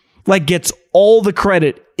 like, gets all the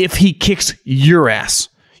credit if he kicks your ass.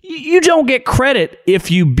 You don't get credit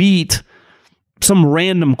if you beat some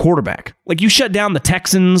random quarterback. Like, you shut down the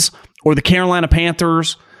Texans or the Carolina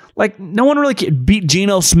Panthers. Like, no one really beat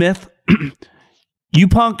Geno Smith. You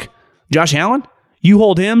punk Josh Allen. You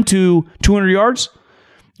hold him to 200 yards.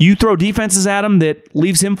 You throw defenses at him that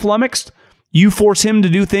leaves him flummoxed. You force him to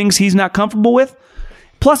do things he's not comfortable with.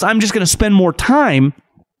 Plus, I'm just going to spend more time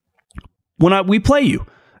when we play you.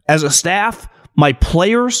 As a staff, my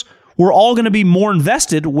players, we're all going to be more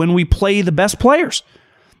invested when we play the best players.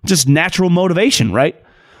 Just natural motivation, right?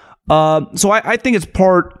 So I think it's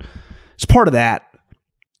part of that.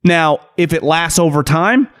 Now, if it lasts over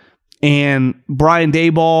time and Brian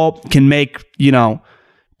Daboll can make, turn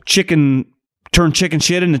chicken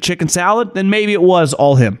shit into chicken salad, then maybe it was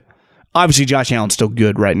all him. Obviously, Josh Allen's still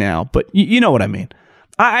good right now, but you know what I mean.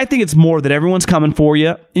 I think it's more that everyone's coming for you,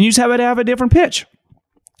 and you just have to have a different pitch.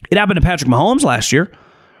 It happened to Patrick Mahomes last year,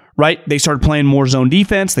 right? They started playing more zone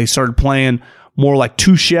defense. They started playing more like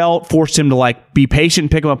two shell, forced him to like be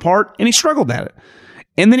patient, pick him apart, and he struggled at it.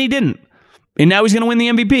 And then he didn't. And now he's going to win the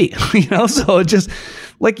MVP. So it's just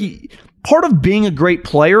like part of being a great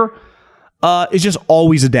player is just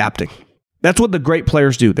always adapting. That's what the great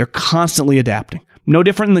players do. They're constantly adapting. No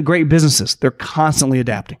different than the great businesses. They're constantly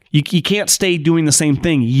adapting. You can't stay doing the same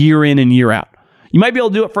thing year in and year out. You might be able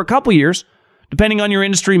to do it for a couple years, depending on your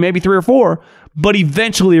industry, maybe 3 or 4, but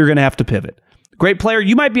eventually you're going to have to pivot. Great player,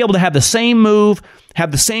 you might be able to have the same move,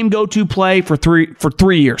 have the same go-to play for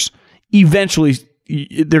 3 years. Eventually,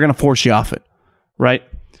 they're going to force you off it, right?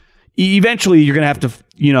 Eventually, you're going to have to,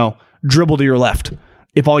 dribble to your left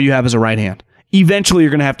if all you have is a right hand. Eventually,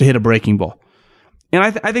 you're going to have to hit a breaking ball.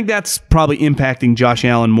 And I think that's probably impacting Josh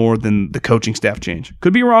Allen more than the coaching staff change.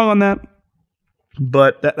 Could be wrong on that,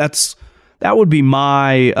 but that would be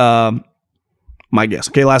my my guess.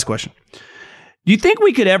 Okay, last question. Do you think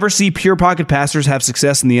we could ever see pure pocket passers have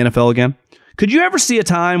success in the NFL again? Could you ever see a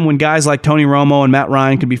time when guys like Tony Romo and Matt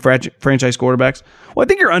Ryan could be franchise quarterbacks? Well, I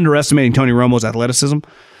think you're underestimating Tony Romo's athleticism,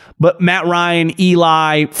 but Matt Ryan,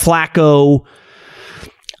 Eli, Flacco,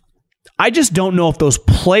 I just don't know if those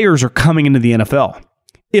players are coming into the NFL.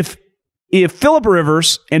 If Phillip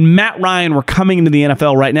Rivers and Matt Ryan were coming into the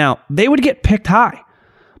NFL right now, they would get picked high.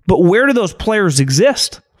 But where do those players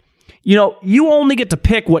exist? You only get to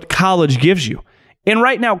pick what college gives you. And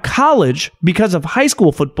right now, college, because of high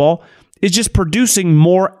school football, is just producing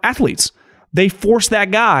more athletes. They force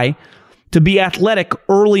that guy to be athletic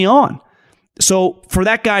early on. So for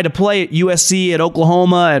that guy to play at USC, at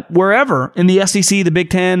Oklahoma, at wherever, in the SEC, the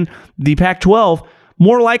Big Ten, the Pac-12,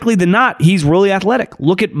 more likely than not, he's really athletic.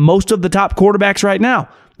 Look at most of the top quarterbacks right now.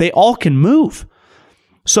 They all can move.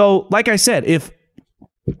 So, like I said, if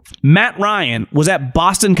Matt Ryan was at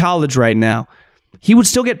Boston College right now, he would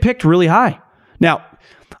still get picked really high. Now,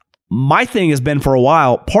 my thing has been for a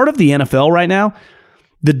while, part of the NFL right now,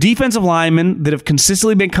 the defensive linemen that have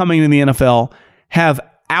consistently been coming in the NFL have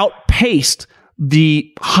outpaced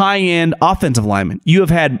the high-end offensive linemen. You have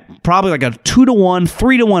had probably like a 2-to-1,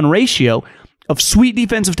 3-to-1 ratio of sweet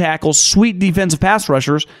defensive tackles, sweet defensive pass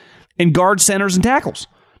rushers, and guard centers and tackles.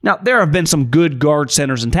 Now, there have been some good guard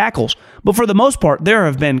centers and tackles, but for the most part, there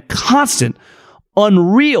have been constant,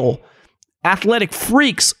 unreal athletic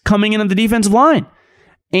freaks coming into the defensive line.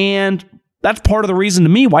 And that's part of the reason to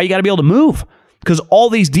me why you got to be able to move, because all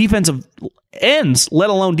these defensive ends, let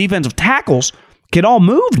alone defensive tackles, can all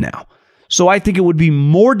move now. So I think it would be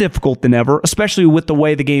more difficult than ever, especially with the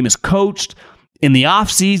way the game is coached in the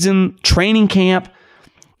offseason, training camp.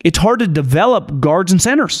 It's hard to develop guards and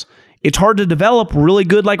centers. It's hard to develop really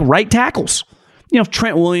good right tackles.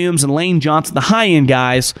 Trent Williams and Lane Johnson, the high-end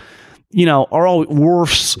guys, are all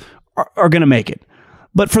worse, are going to make it.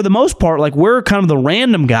 But for the most part, we're kind of the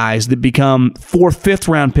random guys that become 4th, 5th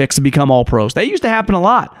round picks to become all pros. That used to happen a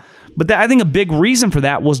lot. But I think a big reason for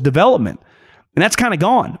that was development. And that's kind of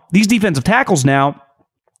gone. These defensive tackles now,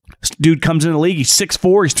 this dude comes into the league, he's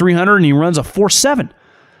 6'4", he's 300, and he runs a 4.7.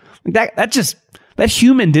 That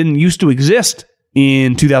human didn't used to exist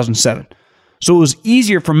in 2007. So it was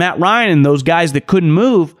easier for Matt Ryan and those guys that couldn't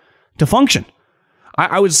move to function.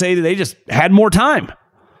 I would say that they just had more time.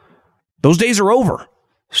 Those days are over.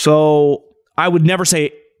 So I would never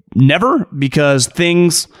say never, because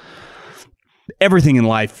everything in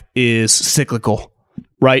life is cyclical,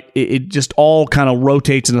 right? It just all kind of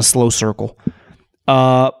rotates in a slow circle.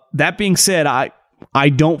 That being said, I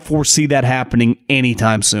don't foresee that happening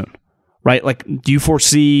anytime soon, right? Like, do you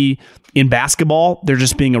foresee in basketball there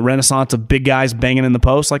just being a renaissance of big guys banging in the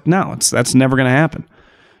post? Like, no, that's never going to happen.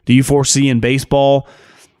 Do you foresee in baseball,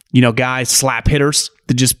 guys, slap hitters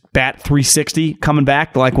that just bat 360 coming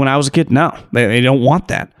back like when I was a kid? No, they don't want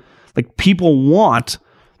that. Like, people want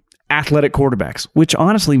athletic quarterbacks, which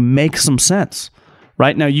honestly makes some sense.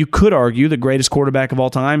 Right now, you could argue the greatest quarterback of all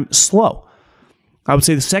time, slow. I would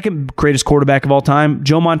say the second greatest quarterback of all time,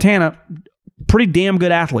 Joe Montana, pretty damn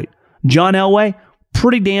good athlete. John Elway,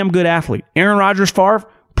 pretty damn good athlete. Aaron Rodgers-Favre,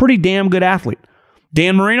 pretty damn good athlete.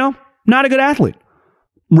 Dan Marino, not a good athlete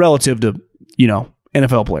relative to,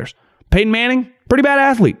 NFL players. Peyton Manning, pretty bad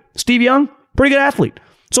athlete. Steve Young, pretty good athlete.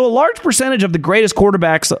 So a large percentage of the greatest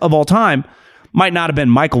quarterbacks of all time might not have been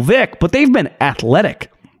Michael Vick, but they've been athletic.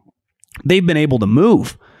 They've been able to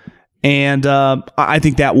move. And I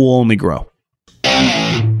think that will only grow.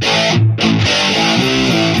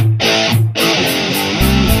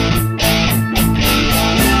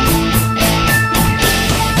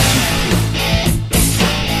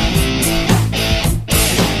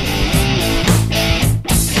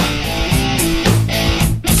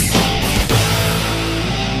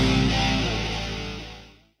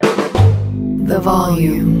 The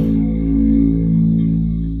volume.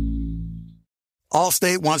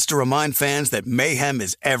 Allstate wants to remind fans that mayhem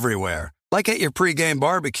is everywhere, like at your pregame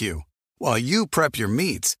barbecue. While you prep your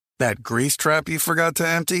meats, that grease trap you forgot to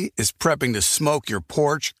empty is prepping to smoke your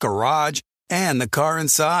porch, garage, and the car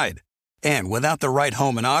inside. And without the right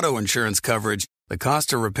home and auto insurance coverage, the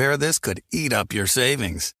cost to repair this could eat up your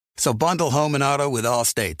savings. So bundle home and auto with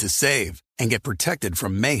Allstate to save and get protected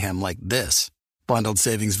from mayhem like this. Bundled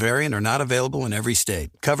savings vary and are not available in every state.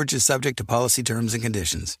 Coverage is subject to policy terms and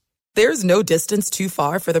conditions. There's no distance too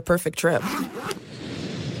far for the perfect trip.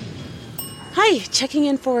 Hi, checking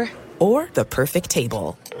in for... Or the perfect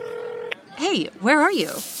table. Hey, where are you?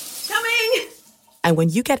 Coming! And when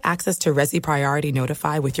you get access to Resi Priority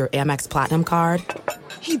Notify with your Amex Platinum card...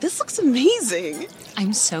 Hey, this looks amazing.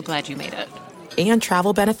 I'm so glad you made it. And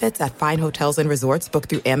travel benefits at fine hotels and resorts booked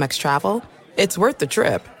through Amex Travel, it's worth the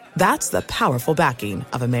trip. That's the powerful backing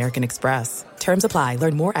of American Express. Terms apply.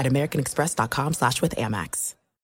 Learn more at americanexpress.com/withAmex.